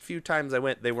last few times I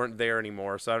went, they weren't there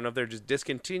anymore. So I don't know if they're just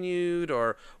discontinued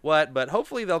or what, but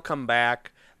hopefully they'll come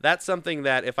back. that's something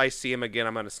that if I see them again,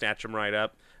 I'm going to snatch them right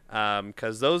up.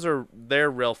 Because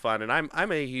they're real fun, and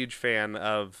I'm a huge fan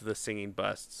of the singing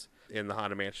busts in the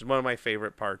Haunted Mansion. One of my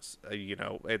favorite parts.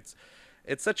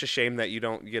 It's such a shame that you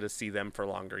don't get to see them for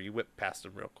longer. You whip past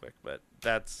them real quick, but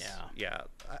that's yeah.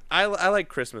 I like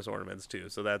Christmas ornaments too,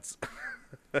 so that's.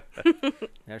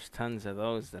 There's tons of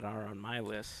those that are on my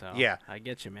list. So yeah, I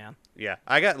get you, man. Yeah,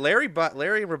 I got Larry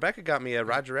and Rebecca got me a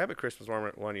Roger Rabbit Christmas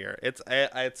ornament one year. It's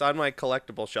on my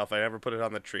collectible shelf. I never put it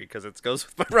on the tree because it goes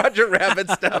with my Roger Rabbit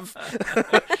stuff.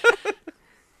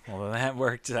 Well, that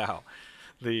worked out.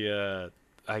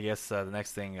 I guess the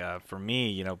next thing for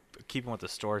me, keeping with the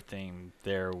store theme,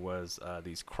 there was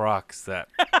these Crocs that.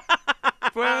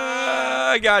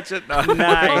 I gotcha. No.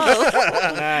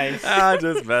 Nice. I'm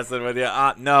just messing with you.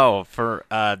 No,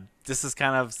 this is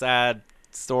kind of sad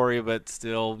story, but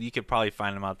still, you could probably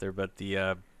find them out there. But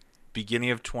the beginning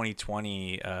of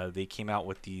 2020, they came out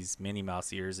with these Minnie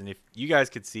Mouse ears, and if you guys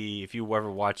could see, if you ever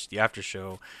watched the after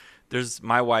show,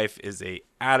 my wife is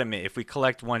adamant. If we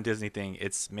collect one Disney thing,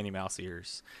 it's Minnie Mouse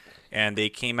ears. And they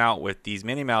came out with these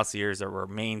Minnie Mouse ears that were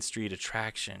Main Street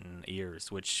attraction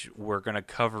ears, which were going to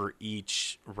cover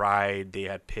each ride they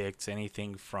had picked,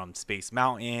 anything from Space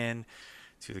Mountain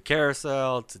to the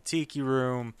Carousel to Tiki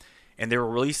Room. And they were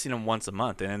releasing them once a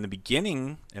month. And in the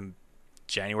beginning, in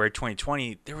January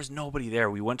 2020, there was nobody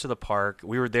there. We went to the park.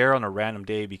 We were there on a random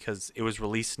day because it was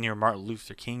released near Martin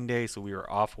Luther King Day, so we were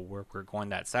off of work. We were going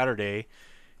that Saturday.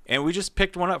 And we just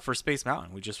picked one up for Space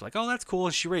Mountain. We just were like, oh, that's cool.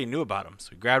 And she already knew about them. So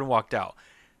we grabbed and walked out.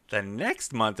 The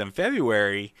next month in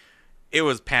February, it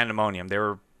was pandemonium.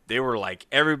 They were like,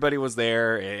 everybody was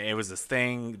there. It was this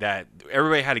thing that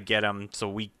everybody had to get them. So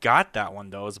we got that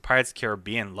one, though. It was a Pirates of the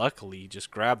Caribbean. Luckily,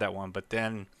 just grabbed that one. But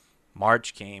then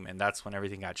March came, and that's when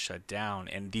everything got shut down.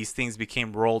 And these things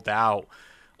became rolled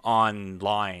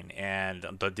online and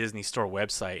the Disney Store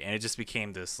website. And it just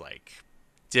became this,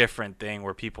 different thing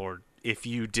where people were, if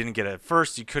you didn't get it at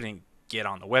first, you couldn't get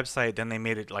on the website. Then they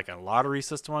made it like a lottery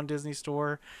system on Disney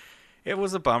Store. It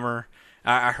was a bummer.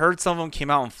 I heard some of them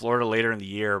came out in Florida later in the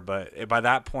year, but by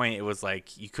that point, it was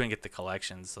like you couldn't get the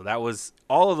collections. So that was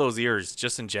all of those ears,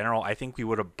 just in general. I think we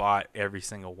would have bought every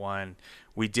single one.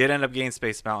 We did end up getting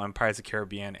Space Mountain, Pirates of the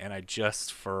Caribbean, and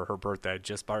for her birthday, I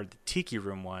just bought the Tiki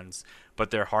Room ones. But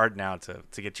they're hard now to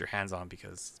get your hands on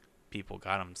because people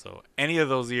got them. So any of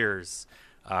those ears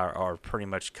are pretty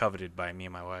much coveted by me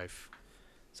and my wife.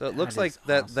 So it looks like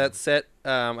awesome. that set.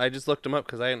 I just looked them up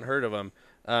because I hadn't heard of them.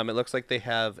 It looks like they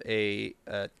have a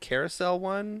carousel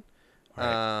one.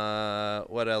 Right.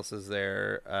 What else is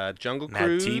there? Jungle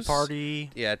Cruise, Tea Party.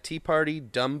 Yeah, Tea Party,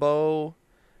 Dumbo.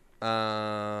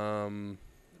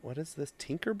 What is this?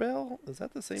 Tinkerbell? Is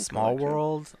that the same? Small collection?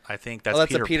 World. I think that's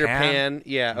a Peter Pan.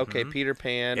 Yeah, okay, Peter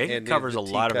Pan. It covers a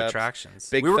lot of attractions.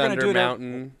 Big Thunder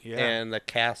Mountain and the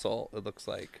castle. It looks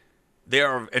like. They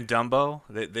are in Dumbo.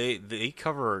 They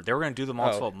cover. They were going to do them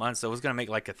all 12 months. So it was going to make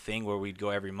like a thing where we'd go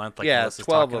every month. Like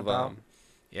 12 of them.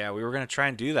 Yeah, we were going to try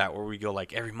and do that where we go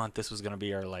like every month. This was going to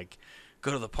be our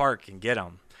go to the park and get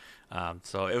them.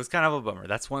 So it was kind of a bummer.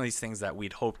 That's one of these things that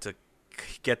we'd hope to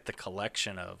get the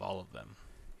collection of all of them.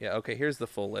 Yeah. Okay. Here's the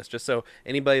full list. Just so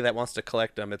anybody that wants to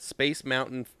collect them, it's Space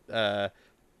Mountain,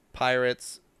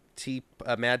 Pirates,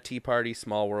 Mad Tea Party,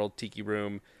 Small World, Tiki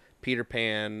Room, Peter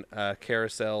Pan,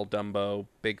 Carousel, Dumbo,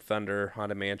 Big Thunder,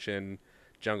 Haunted Mansion,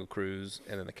 Jungle Cruise,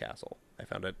 and then the castle. I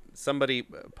found it. Somebody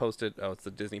posted. Oh, it's the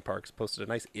Disney Parks. Posted a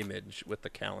nice image with the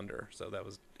calendar, so that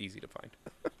was easy to find.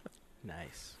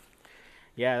 Nice.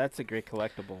 Yeah, that's a great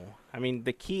collectible. I mean,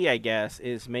 the key, I guess,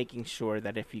 is making sure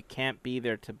that if you can't be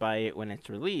there to buy it when it's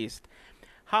released,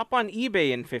 hop on eBay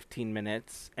in 15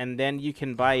 minutes, and then you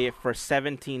can buy it for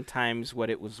 17 times what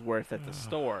it was worth at the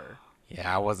store.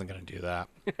 Yeah, I wasn't going to do that.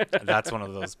 That's one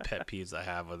of those pet peeves I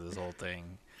have with this whole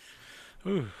thing.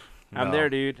 Ooh, I'm there,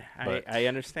 dude. I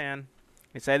understand.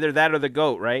 It's either that or the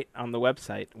goat, right? On the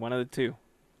website. One of the two.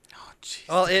 Oh,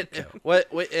 jeez. Well,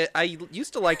 I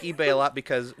used to like eBay a lot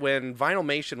because when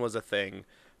Vinylmation was a thing,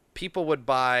 people would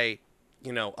buy,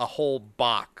 a whole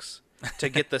box to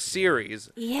get the series.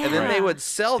 Yeah. And then they would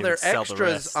sell their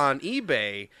extras on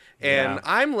eBay. And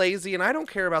I'm lazy and I don't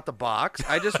care about the box.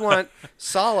 I just want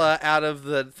Sala out of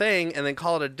the thing and then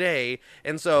call it a day.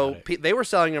 And so they were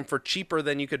selling them for cheaper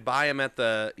than you could buy them at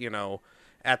the,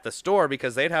 at the store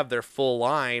because they'd have their full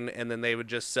line and then they would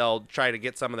just try to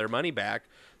get some of their money back.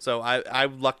 So I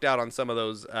lucked out on some of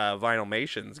those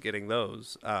Vinylmations getting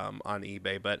those on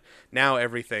eBay. But now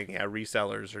everything,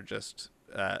 resellers are just,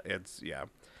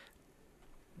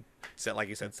 set like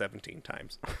you said, 17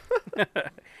 times.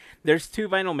 There's two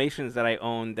Vinylmations that I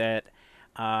own that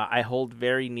I hold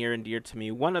very near and dear to me.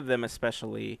 One of them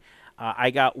especially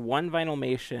I got one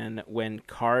Vinylmation when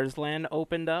Cars Land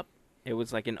opened up. It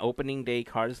was like an opening day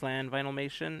Cars Land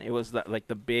Vinylmation. It was like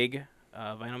the big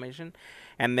Vinylmation.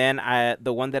 And then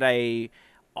the one that I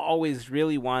always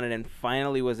really wanted and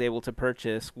finally was able to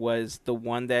purchase was the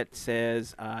one that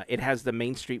says it has the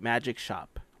Main Street Magic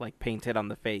Shop like painted on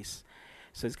the face.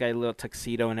 So it's got a little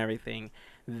tuxedo and everything.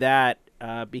 That,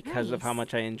 because of how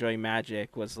much I enjoy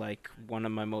magic, was like one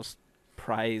of my most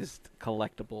prized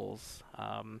collectibles,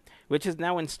 which is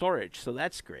now in storage. So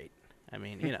that's great. I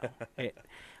mean, you know,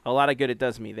 a lot of good it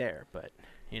does me there, but,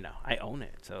 you know, I own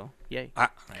it. So, yay.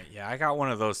 I got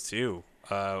one of those too.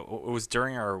 It was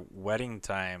during our wedding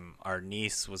time. Our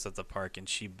niece was at the park and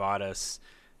she bought us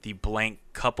the blank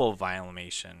couple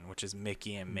Vinylmation, which is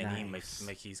Mickey and Minnie. Nice.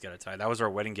 Mickey's got a tie. That was our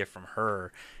wedding gift from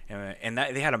her, and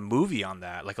that, they had a movie on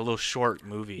that, like a little short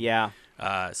movie. Yeah.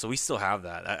 So we still have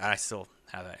that. I still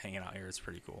have that hanging out here. It's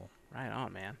pretty cool. Right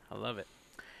on, man. I love it.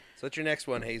 So what's your next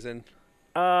one, Hazen?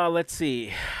 Let's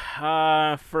see.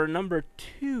 For number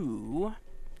 2,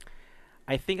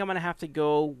 I think I'm going to have to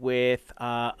go with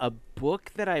a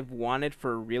book that I've wanted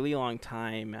for a really long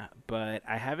time, but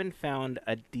I haven't found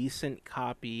a decent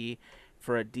copy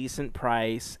for a decent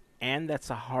price, and that's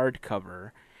a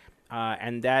hardcover.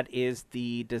 And that is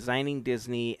the Designing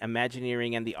Disney,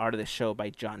 Imagineering, and the Art of the Show by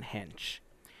John Hench.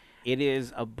 It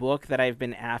is a book that I've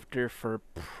been after for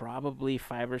probably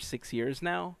 5 or 6 years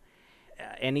now.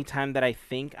 Anytime that I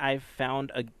think I've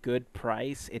found a good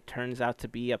price, it turns out to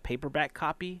be a paperback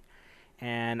copy.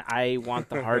 And I want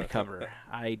the hardcover.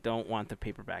 I don't want the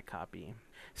paperback copy.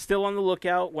 Still on the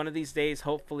lookout. One of these days,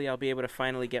 hopefully, I'll be able to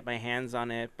finally get my hands on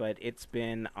it. But it's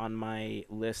been on my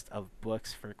list of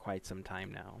books for quite some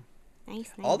time now.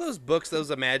 Nice. All those books, those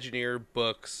Imagineer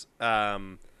books,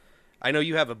 I know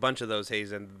you have a bunch of those,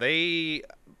 Hazen. They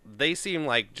seem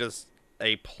like just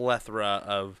a plethora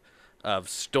of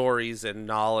stories and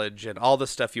knowledge and all the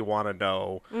stuff you want to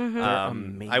know.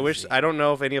 Amazing. I don't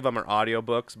know if any of them are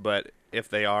audiobooks, but if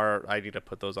they are, I need to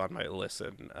put those on my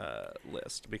listen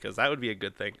list, because that would be a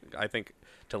good thing, I think,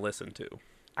 to listen to.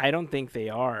 I don't think they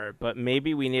are, but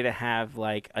maybe we need to have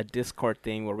like a Discord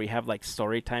thing where we have like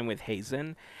story time with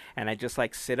Hazen, and I just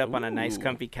like sit up on a nice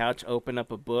comfy couch, open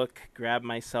up a book, grab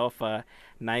myself a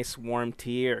nice warm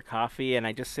tea or coffee, and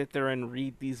I just sit there and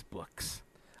read these books.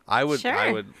 I would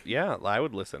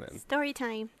listen in. Story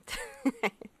time.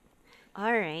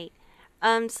 All right.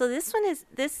 So this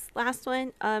last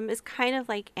one is kind of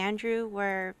like Andrew,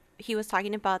 where he was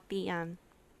talking about the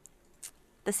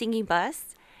singing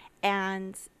bus,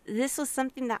 and this was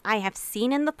something that I have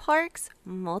seen in the parks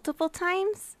multiple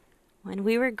times when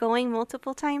we were going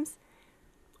multiple times,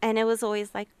 and it was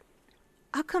always like,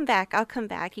 I'll come back,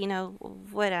 you know,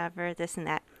 whatever, this and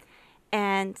that.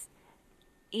 And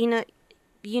you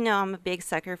know I'm a big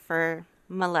sucker for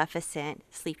Maleficent,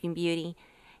 Sleeping Beauty.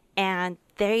 And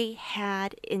they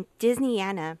had, in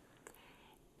Disneyana,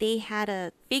 they had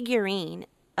a figurine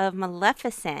of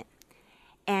Maleficent.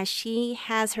 And she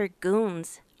has her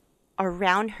goons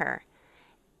around her.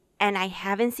 And I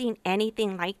haven't seen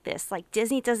anything like this. Like,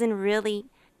 Disney doesn't really,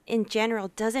 in general,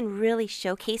 doesn't really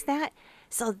showcase that.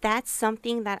 So that's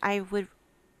something that I would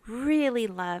really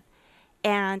love.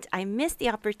 And I missed the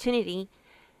opportunity,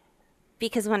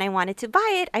 because when I wanted to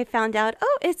buy it, I found out,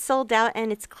 it's sold out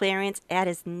and it's clearance. That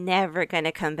is never going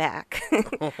to come back.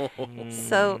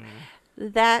 So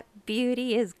that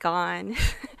beauty is gone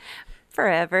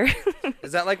forever.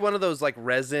 Is that like one of those like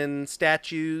resin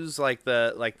statues, like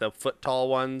the foot tall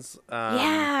ones?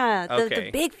 Yeah, the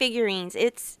big figurines.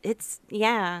 It's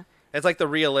yeah. It's like the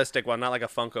realistic one, not like a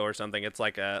Funko or something. It's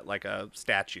like a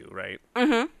statue, right?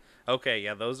 Mm-hmm. Okay,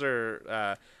 yeah, those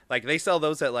are like they sell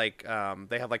those at like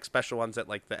they have like special ones at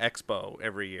like the expo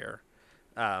every year.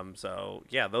 So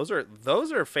yeah, those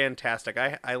are fantastic.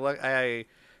 I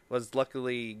was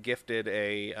luckily gifted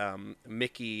a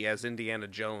Mickey as Indiana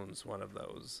Jones, one of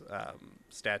those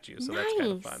statues. So that's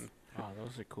kind of fun. Oh,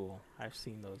 those are cool. I've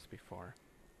seen those before.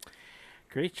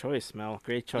 Great choice, Mel.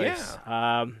 Great choice.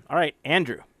 Yeah. All right,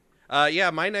 Andrew.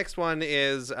 Yeah, my next one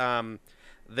is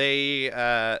they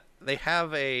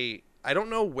have a, I don't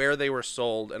know where they were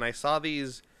sold, and I saw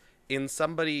these in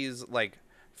somebody's like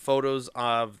photos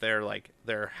of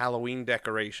their Halloween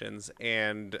decorations,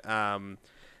 and I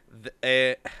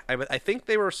think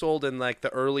they were sold in like the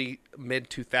early mid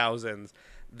 2000s.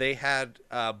 They had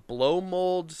blow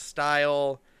mold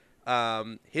style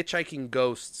hitchhiking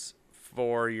ghosts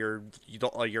for your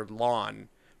lawn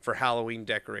for Halloween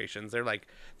decorations. They're like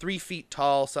 3 feet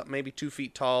tall, something maybe 2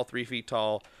 feet tall, 3 feet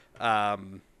tall.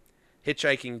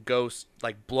 Hitchhiking ghost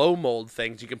like blow mold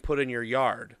things you can put in your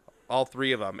yard, all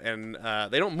 3 of them, and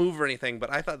they don't move or anything,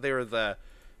 but I thought they were the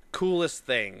coolest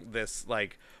thing, this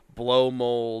like blow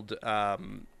mold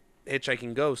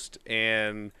hitchhiking ghost,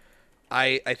 and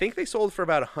I think they sold for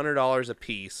about $100 a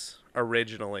piece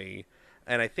originally,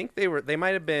 and I think they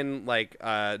might have been like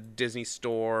Disney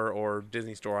Store or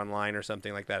Disney Store Online or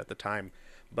something like that at the time.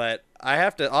 But I'll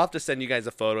have to send you guys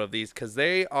a photo of these because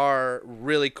they are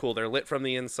really cool. They're lit from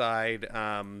the inside.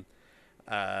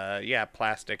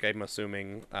 Plastic, I'm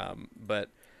assuming. But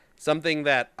something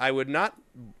that I would not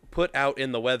put out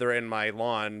in the weather in my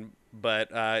lawn,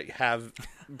 but have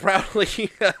proudly,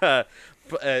 set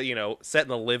in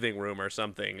the living room or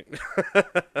something.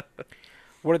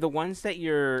 Were the ones that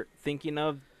you're thinking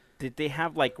of, did they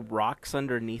have like rocks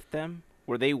underneath them?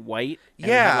 Were they white?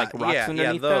 And had, like, rocks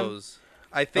underneath those. Them?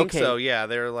 I think so. Yeah,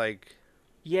 they're like.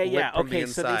 Yeah. From okay, the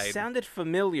so they sounded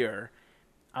familiar.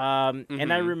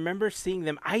 And I remember seeing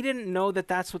them. I didn't know that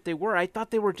that's what they were. I thought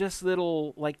they were just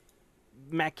little like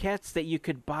maquettes that you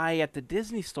could buy at the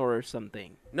Disney Store or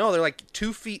something. No, they're like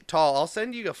 2 feet tall. I'll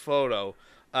send you a photo.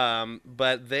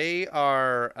 But they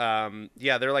are,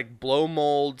 they're like blow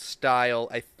mold style,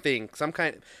 I think. Some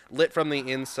kind lit from the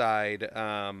inside,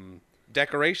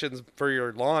 decorations for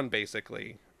your lawn,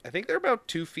 basically. I think they're about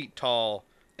 2 feet tall.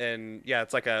 And yeah,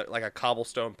 it's like a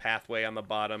cobblestone pathway on the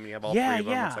bottom. You have all three of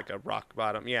them. It's like a rock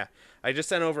bottom. Yeah. I just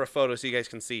sent over a photo so you guys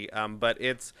can see. But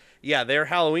they're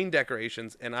Halloween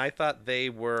decorations. And I thought they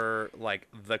were like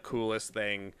the coolest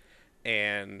thing.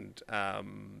 And,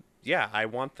 I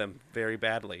want them very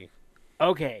badly.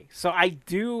 Okay, so I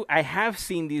have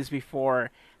seen these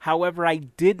before. However, I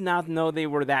did not know they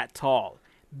were that tall.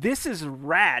 This is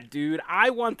rad, dude. I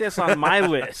want this on my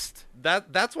list.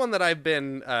 That's one that I've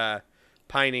been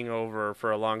pining over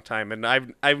for a long time, and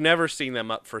I've never seen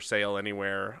them up for sale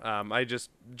anywhere. I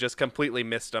just completely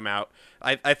missed them out.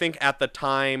 I think at the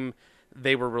time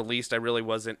they were released, I really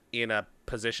wasn't in a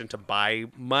position to buy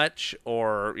much,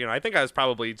 or I think I was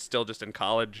probably still just in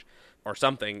college or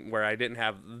something where I didn't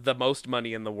have the most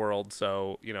money in the world.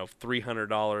 So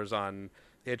 $300 on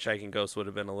Hitchhiking Ghost would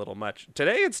have been a little much.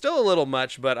 Today it's still a little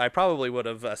much, but I probably would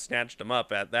have snatched them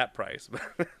up at that price.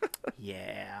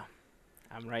 Yeah,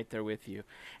 I'm right there with you.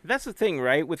 That's the thing,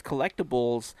 right? With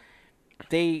collectibles,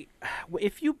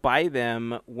 if you buy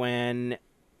them when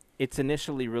it's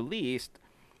initially released,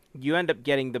 you end up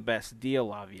getting the best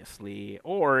deal, obviously.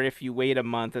 Or if you wait a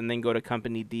month and then go to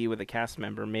Company D with a cast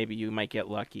member, maybe you might get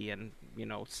lucky and,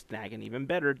 snag an even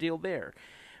better deal there.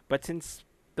 But since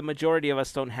the majority of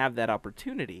us don't have that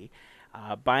opportunity,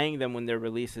 buying them when they're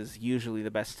released is usually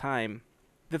the best time.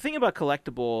 The thing about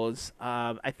collectibles,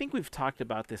 I think we've talked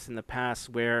about this in the past,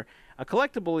 where a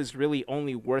collectible is really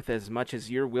only worth as much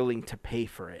as you're willing to pay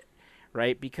for it.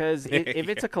 Right? Because if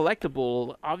it's a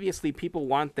collectible, obviously people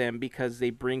want them because they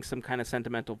bring some kind of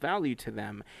sentimental value to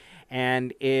them.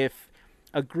 And if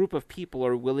a group of people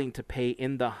are willing to pay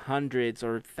in the hundreds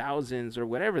or thousands or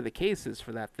whatever the case is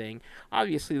for that thing,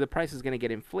 obviously the price is going to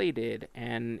get inflated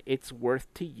and it's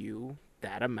worth to you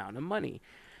that amount of money.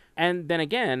 And then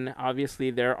again,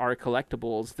 obviously there are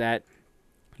collectibles that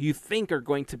you think are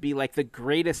going to be like the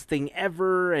greatest thing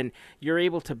ever, and you're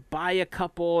able to buy a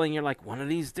couple and you're like, one of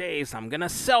these days I'm going to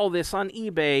sell this on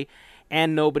eBay,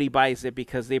 and nobody buys it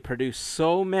because they produce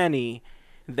so many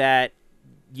that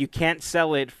you can't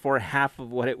sell it for half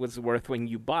of what it was worth when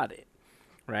you bought it,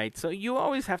 right? So you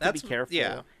always have to be careful.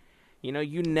 Yeah. You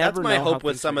never know. That's my hope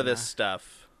with some of this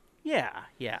stuff. Yeah.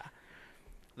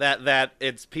 That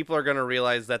it's people are going to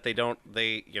realize that they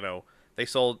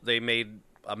made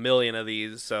 1 million of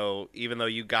these, so even though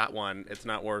you got one, it's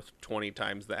not worth 20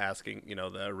 times the asking,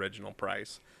 the original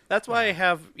price. That's why I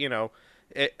have,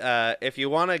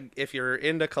 if you're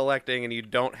into collecting and you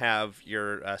don't have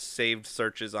your saved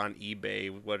searches on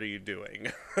eBay, what are you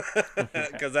doing?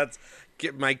 Because that's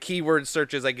my keyword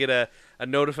searches. I get a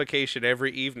notification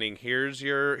every evening. Here's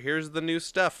the new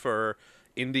stuff for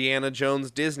Indiana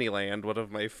Jones Disneyland, one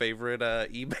of my favorite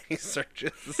eBay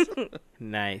searches.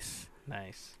 Nice.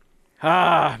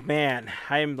 Ah, man,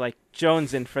 I'm like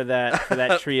jonesing for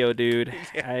that trio, dude.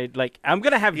 Yeah. I'm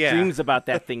gonna have dreams about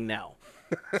that thing now.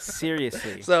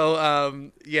 Seriously.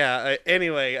 So,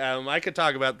 anyway, I could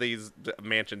talk about these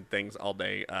mansion things all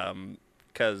day.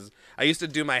 Because I used to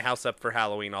do my house up for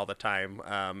Halloween all the time.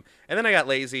 And then I got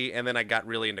lazy, and then I got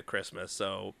really into Christmas.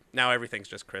 So now everything's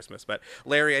just Christmas. But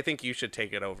Larry, I think you should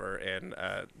take it over and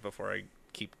before I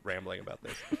keep rambling about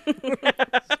this.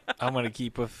 I'm gonna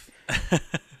keep with.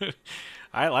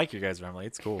 I like your guys' rambling.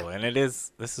 It's cool, and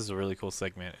this is a really cool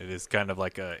segment. It is kind of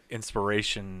like a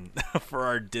inspiration for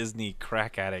our Disney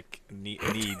crack addict needs.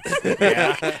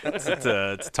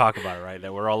 To talk about it, right?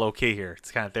 That we're all okay here.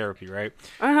 It's kind of therapy, right?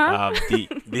 Uh-huh.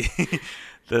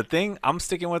 The thing, I'm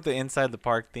sticking with the inside the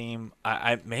park theme.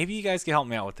 I maybe you guys can help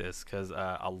me out with this, because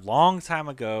a long time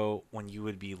ago, when you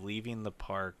would be leaving the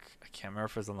park, I can't remember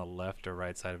if it was on the left or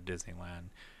right side of Disneyland,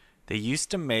 they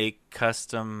used to make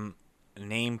custom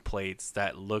nameplates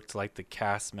that looked like the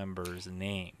cast members'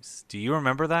 names. Do you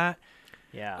remember that?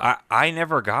 Yeah. I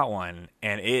never got one,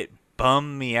 and it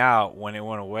bummed me out when it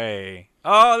went away.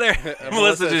 Oh, there.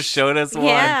 Melissa just showed us one.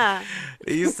 Yeah.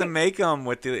 They used to make them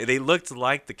with they looked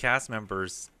like the cast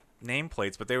members'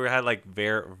 nameplates, but they had like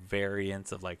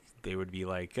variants of, like, they would be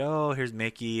like, oh, here's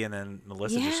Mickey, and then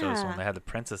Melissa just showed us one. They had the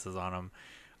princesses on them.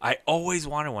 I always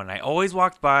wanted one. I always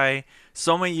walked by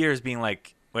so many years being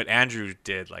like what Andrew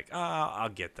did, like, oh, I'll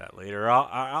get that later.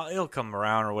 It'll come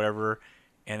around or whatever.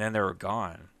 And then they were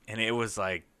gone. And it was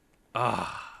like,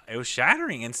 it was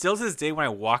shattering. And still to this day, when I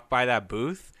walk by that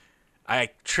booth, I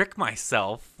trick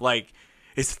myself, like,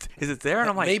 is it there? And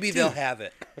I'm like, maybe they'll have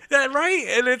it. That right?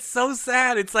 And it's so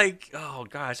sad. It's like, oh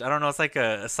gosh, I don't know. It's like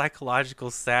a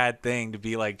psychological sad thing to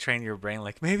be like training your brain,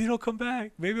 like, maybe it'll come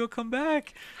back. Maybe it'll come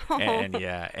back. And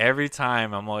yeah, every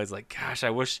time I'm always like, gosh,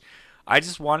 I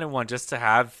just wanted one just to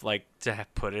have, like,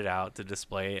 put it out to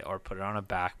display it or put it on a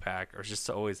backpack or just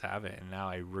to always have it. And now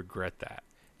I regret that.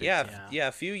 Yeah.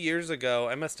 A few years ago,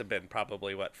 I must have been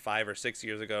probably 5 or 6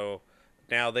 years ago.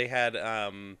 Now they had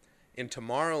in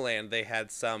Tomorrowland they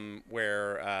had some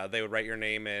where they would write your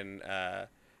name in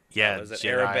was it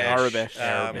Arabic?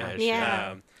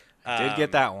 Yeah. Did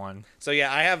get that one. So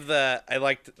yeah, I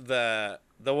liked the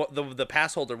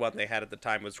pass holder one they had at the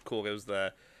time was cool. It was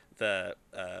the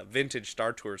vintage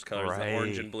Star Tours colors, the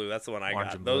orange and blue. That's the one I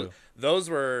got. Those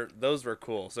were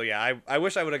cool. So yeah, I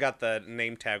wish I would have got the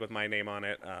name tag with my name on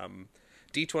it.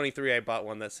 D23 I bought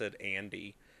one that said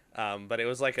Andy. But it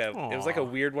was like a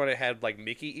weird one. It had like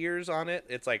Mickey ears on it.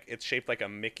 It's shaped like a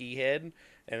Mickey head,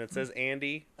 and it says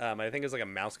Andy. I think it was like a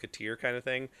Mouseketeer kind of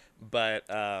thing. But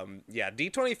yeah,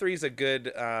 D23 is a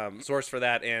good source for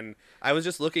that. And I was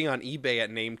just looking on eBay at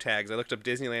name tags. I looked up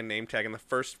Disneyland name tag, and the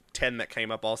first 10 that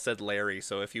came up all said Larry.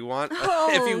 So if you want,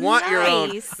 your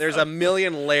own, there's a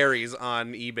million Larrys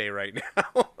on eBay right now.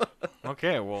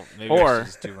 Okay, well maybe I should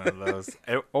just do one of those.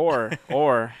 or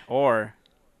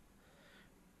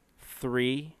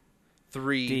 3D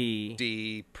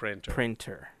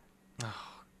printer.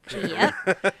 Yep.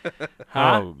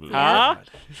 Huh?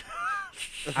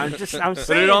 I'm saying,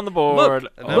 put it on the board.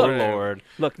 Lord.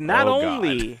 Look, not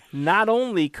only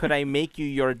could I make you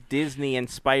your Disney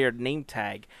inspired name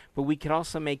tag, but we could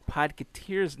also make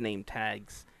Podcateers name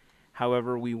tags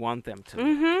however we want them to.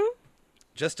 Mm-hmm.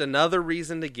 Just another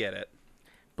reason to get it.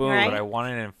 Boom. Right? But I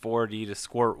wanted in 4D to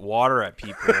squirt water at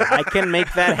people. I can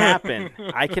make that happen.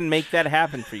 I can make that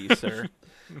happen for you, sir.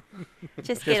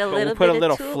 Just get a little we'll put bit a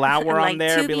little of flour on like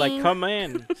there and be tubing. like, come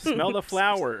in, smell the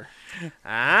flour.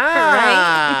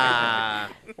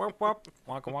 Wop, wop,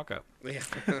 wonka wonka.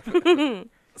 Yeah.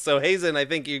 So Hazen, I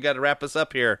think you got to wrap us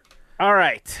up here. All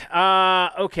right.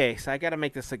 Okay, so I got to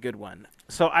make this a good one.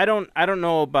 So I don't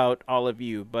know about all of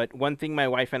you, but one thing my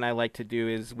wife and I like to do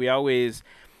is we always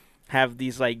have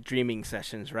these like dreaming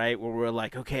sessions, right? Where we're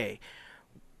like, okay,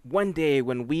 one day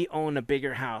when we own a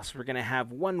bigger house, we're going to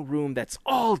have one room that's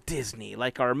all Disney.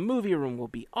 Like our movie room will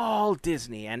be all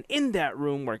Disney. And in that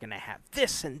room, we're going to have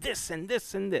this and this and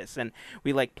this and this. And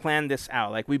we like plan this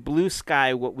out. Like we blue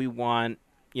sky what we want,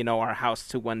 our house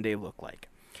to one day look like.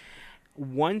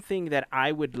 One thing that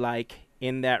I would like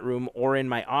in that room or in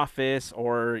my office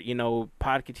or,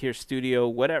 Podcateer studio,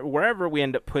 whatever, wherever we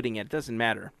end up putting it, doesn't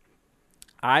matter.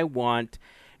 I want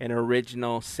an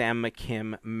original Sam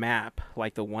McKim map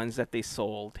like the ones that they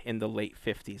sold in the late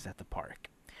 50s at the park.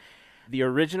 The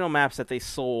original maps that they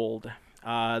sold,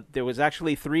 there was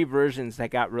actually 3 versions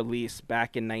that got released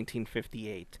back in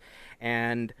 1958.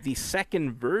 And the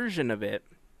second version of it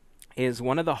is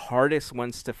one of the hardest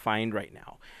ones to find right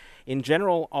now. In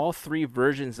general, all 3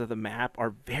 versions of the map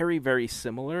are very, very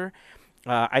similar.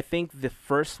 I think the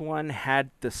first one had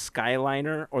the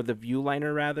Skyliner, or the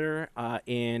Viewliner rather,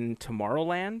 in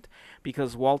Tomorrowland,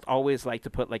 because Walt always liked to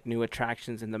put like new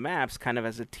attractions in the maps kind of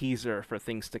as a teaser for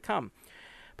things to come.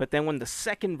 But then when the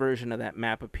second version of that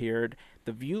map appeared,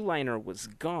 the Viewliner was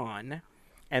gone,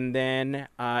 and then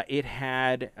it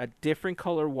had a different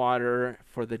color water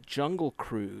for the Jungle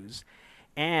Cruise,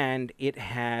 and it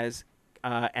has,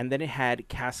 and then it had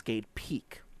Cascade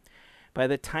Peak. By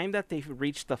the time that they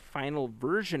reached the final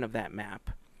version of that map,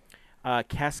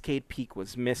 Cascade Peak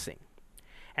was missing.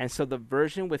 And so the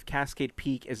version with Cascade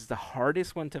Peak is the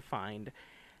hardest one to find.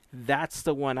 that's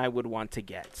the one I would want to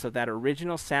get. So that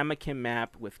original Sam McKim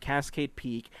map with Cascade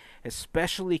Peak,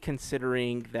 especially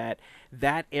considering that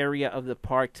area of the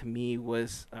park to me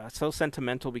was so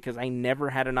sentimental because I never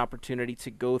had an opportunity to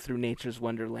go through Nature's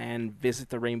Wonderland, visit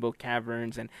the Rainbow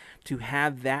Caverns, and to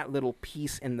have that little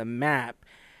piece in the map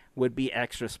would be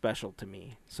extra special to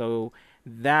me. So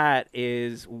that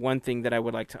is one thing that I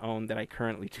would like to own that I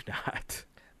currently do not.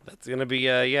 That's gonna be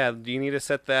yeah. You need to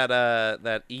set that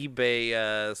that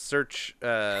eBay search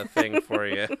thing for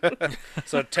you,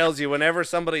 so it tells you whenever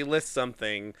somebody lists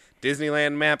something.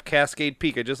 Disneyland map, Cascade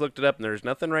Peak. I just looked it up, and there's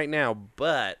nothing right now.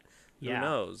 But who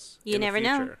knows? You never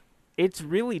know. It's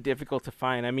really difficult to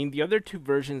find. I mean, the other two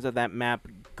versions of that map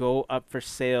go up for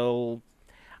sale.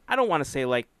 I don't want to say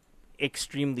like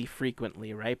extremely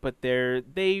frequently, right? But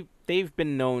they've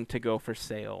been known to go for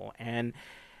sale. And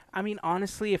I mean,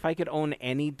 honestly, if I could own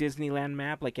any Disneyland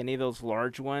map, like any of those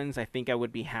large ones, I think I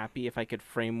would be happy if I could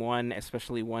frame one,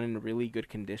 especially one in really good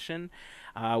condition.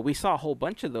 We saw a whole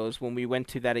bunch of those when we went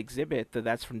to that exhibit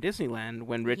that's from Disneyland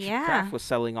when Richard Kraft was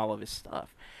selling all of his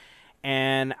stuff.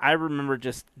 And I remember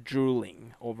just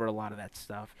drooling over a lot of that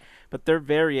stuff. But they're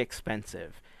very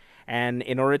expensive. And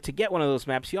in order to get one of those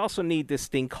maps, you also need this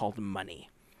thing called money.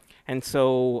 And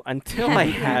so until I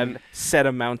have set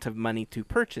amount of money to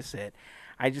purchase it,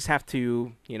 I just have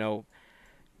to,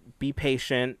 be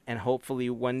patient, and hopefully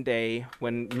one day,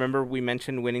 remember we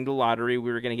mentioned winning the lottery,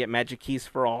 we were going to get Magic Keys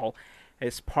for All.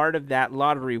 As part of that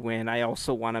lottery win, I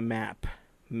also want a map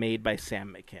made by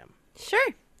Sam McKim. Sure.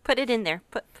 Put it in there.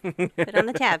 Put it on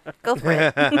the tab. Go for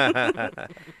it.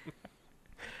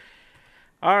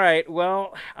 All right.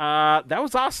 Well, that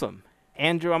was awesome.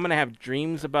 Andrew, I'm going to have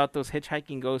dreams about those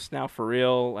hitchhiking ghosts now for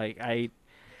real.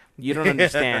 You don't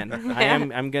understand.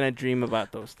 I'm going to dream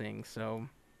about those things. So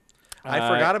I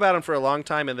forgot about them for a long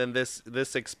time, and then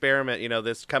this experiment,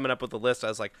 this coming up with the list, I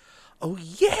was like, oh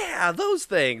yeah, those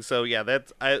things. So yeah,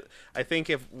 that's I think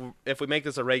if we make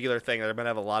this a regular thing, I'm gonna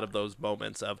have a lot of those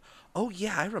moments of, oh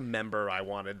yeah, I remember I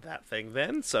wanted that thing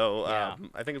then. So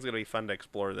I think it's gonna be fun to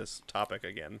explore this topic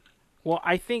again. Well,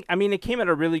 it came at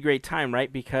a really great time,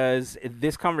 right? Because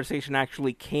this conversation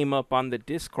actually came up on the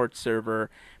Discord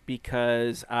server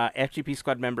because FGP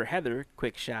Squad member Heather,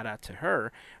 quick shout out to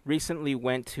her, recently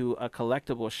went to a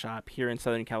collectible shop here in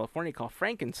Southern California called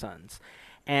Frankensons.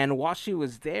 And while she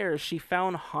was there, she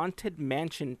found Haunted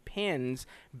Mansion pins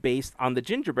based on the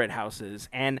gingerbread houses.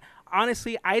 And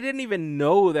honestly, I didn't even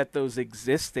know that those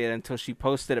existed until she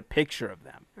posted a picture of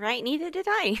them. Right, neither did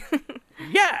I.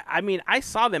 Yeah, I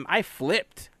saw them. I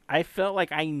flipped. I felt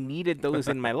like I needed those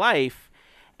in my life.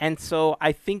 And so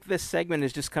I think this segment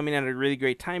is just coming at a really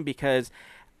great time because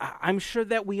I'm sure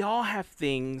that we all have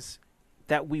things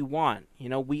that we want.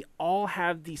 We all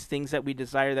have these things that we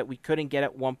desire that we couldn't get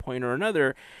at one point or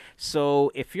another.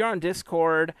 So if you're on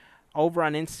Discord, over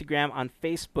on Instagram, on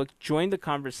Facebook, join the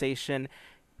conversation.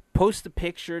 Post a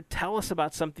picture, tell us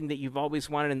about something that you've always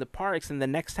wanted in the parks, and the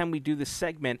next time we do this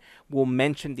segment, we'll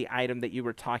mention the item that you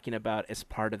were talking about as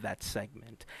part of that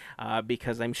segment.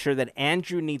 Because I'm sure that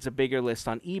Andrew needs a bigger list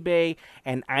on eBay,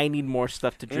 and I need more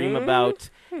stuff to dream about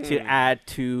to add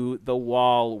to the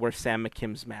wall where Sam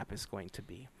McKim's map is going to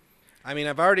be. I mean,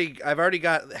 I've already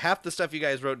got half the stuff you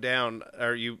guys wrote down,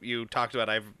 or you talked about.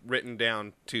 I've written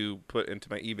down to put into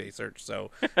my eBay search. So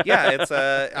yeah, it's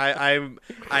I'm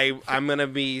gonna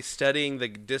be studying the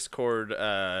Discord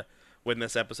when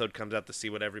this episode comes out to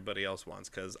see what everybody else wants,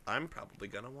 because I'm probably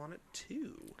gonna want it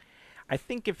too. I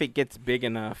think if it gets big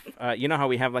enough, you know how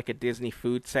we have like a Disney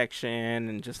food section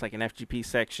and just like an FGP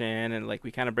section, and like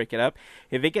we kind of break it up.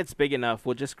 If it gets big enough,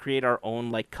 we'll just create our own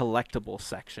like collectible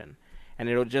section. And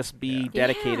it'll just be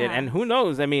dedicated. And who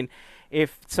knows? I mean,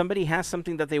 if somebody has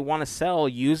something that they want to sell,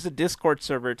 use the Discord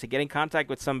server to get in contact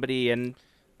with somebody and,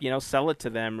 sell it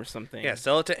to them or something. Yeah,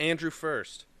 sell it to Andrew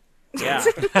first. Yeah.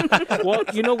 Well,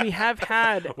 we have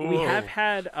had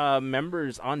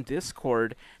members on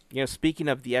Discord. Speaking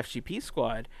of the FGP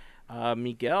Squad,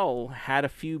 Miguel had a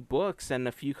few books and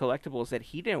a few collectibles that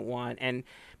he didn't want, and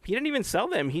he didn't even sell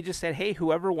them. He just said, "Hey,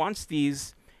 whoever wants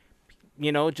these,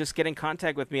 just get in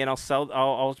contact with me and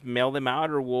I'll mail them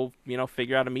out, or we'll,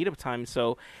 figure out a meetup time."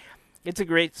 So it's a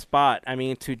great spot. I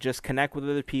mean, to just connect with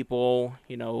other people,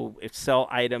 sell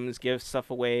items, give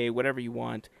stuff away, whatever you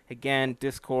want. Again,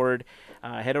 Discord,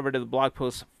 head over to the blog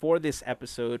post for this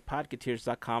episode,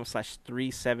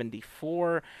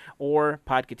 podcateers.com/374 or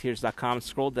podcateers.com.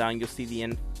 Scroll down. You'll see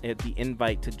the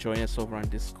invite to join us over on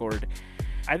Discord.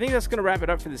 I think that's going to wrap it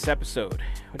up for this episode.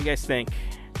 What do you guys think?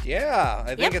 Yeah,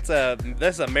 I think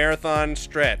this is a marathon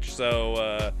stretch.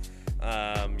 So,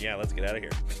 let's get out of here.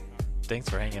 Thanks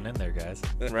for hanging in there, guys.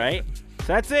 Right? So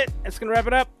that's it. That's going to wrap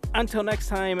it up. Until next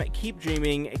time, keep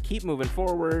dreaming, keep moving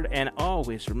forward, and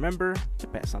always remember to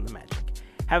pass on the magic.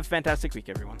 Have a fantastic week,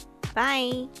 everyone.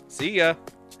 Bye. See ya.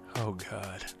 Oh,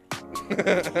 God.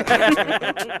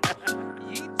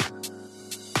 Yeet.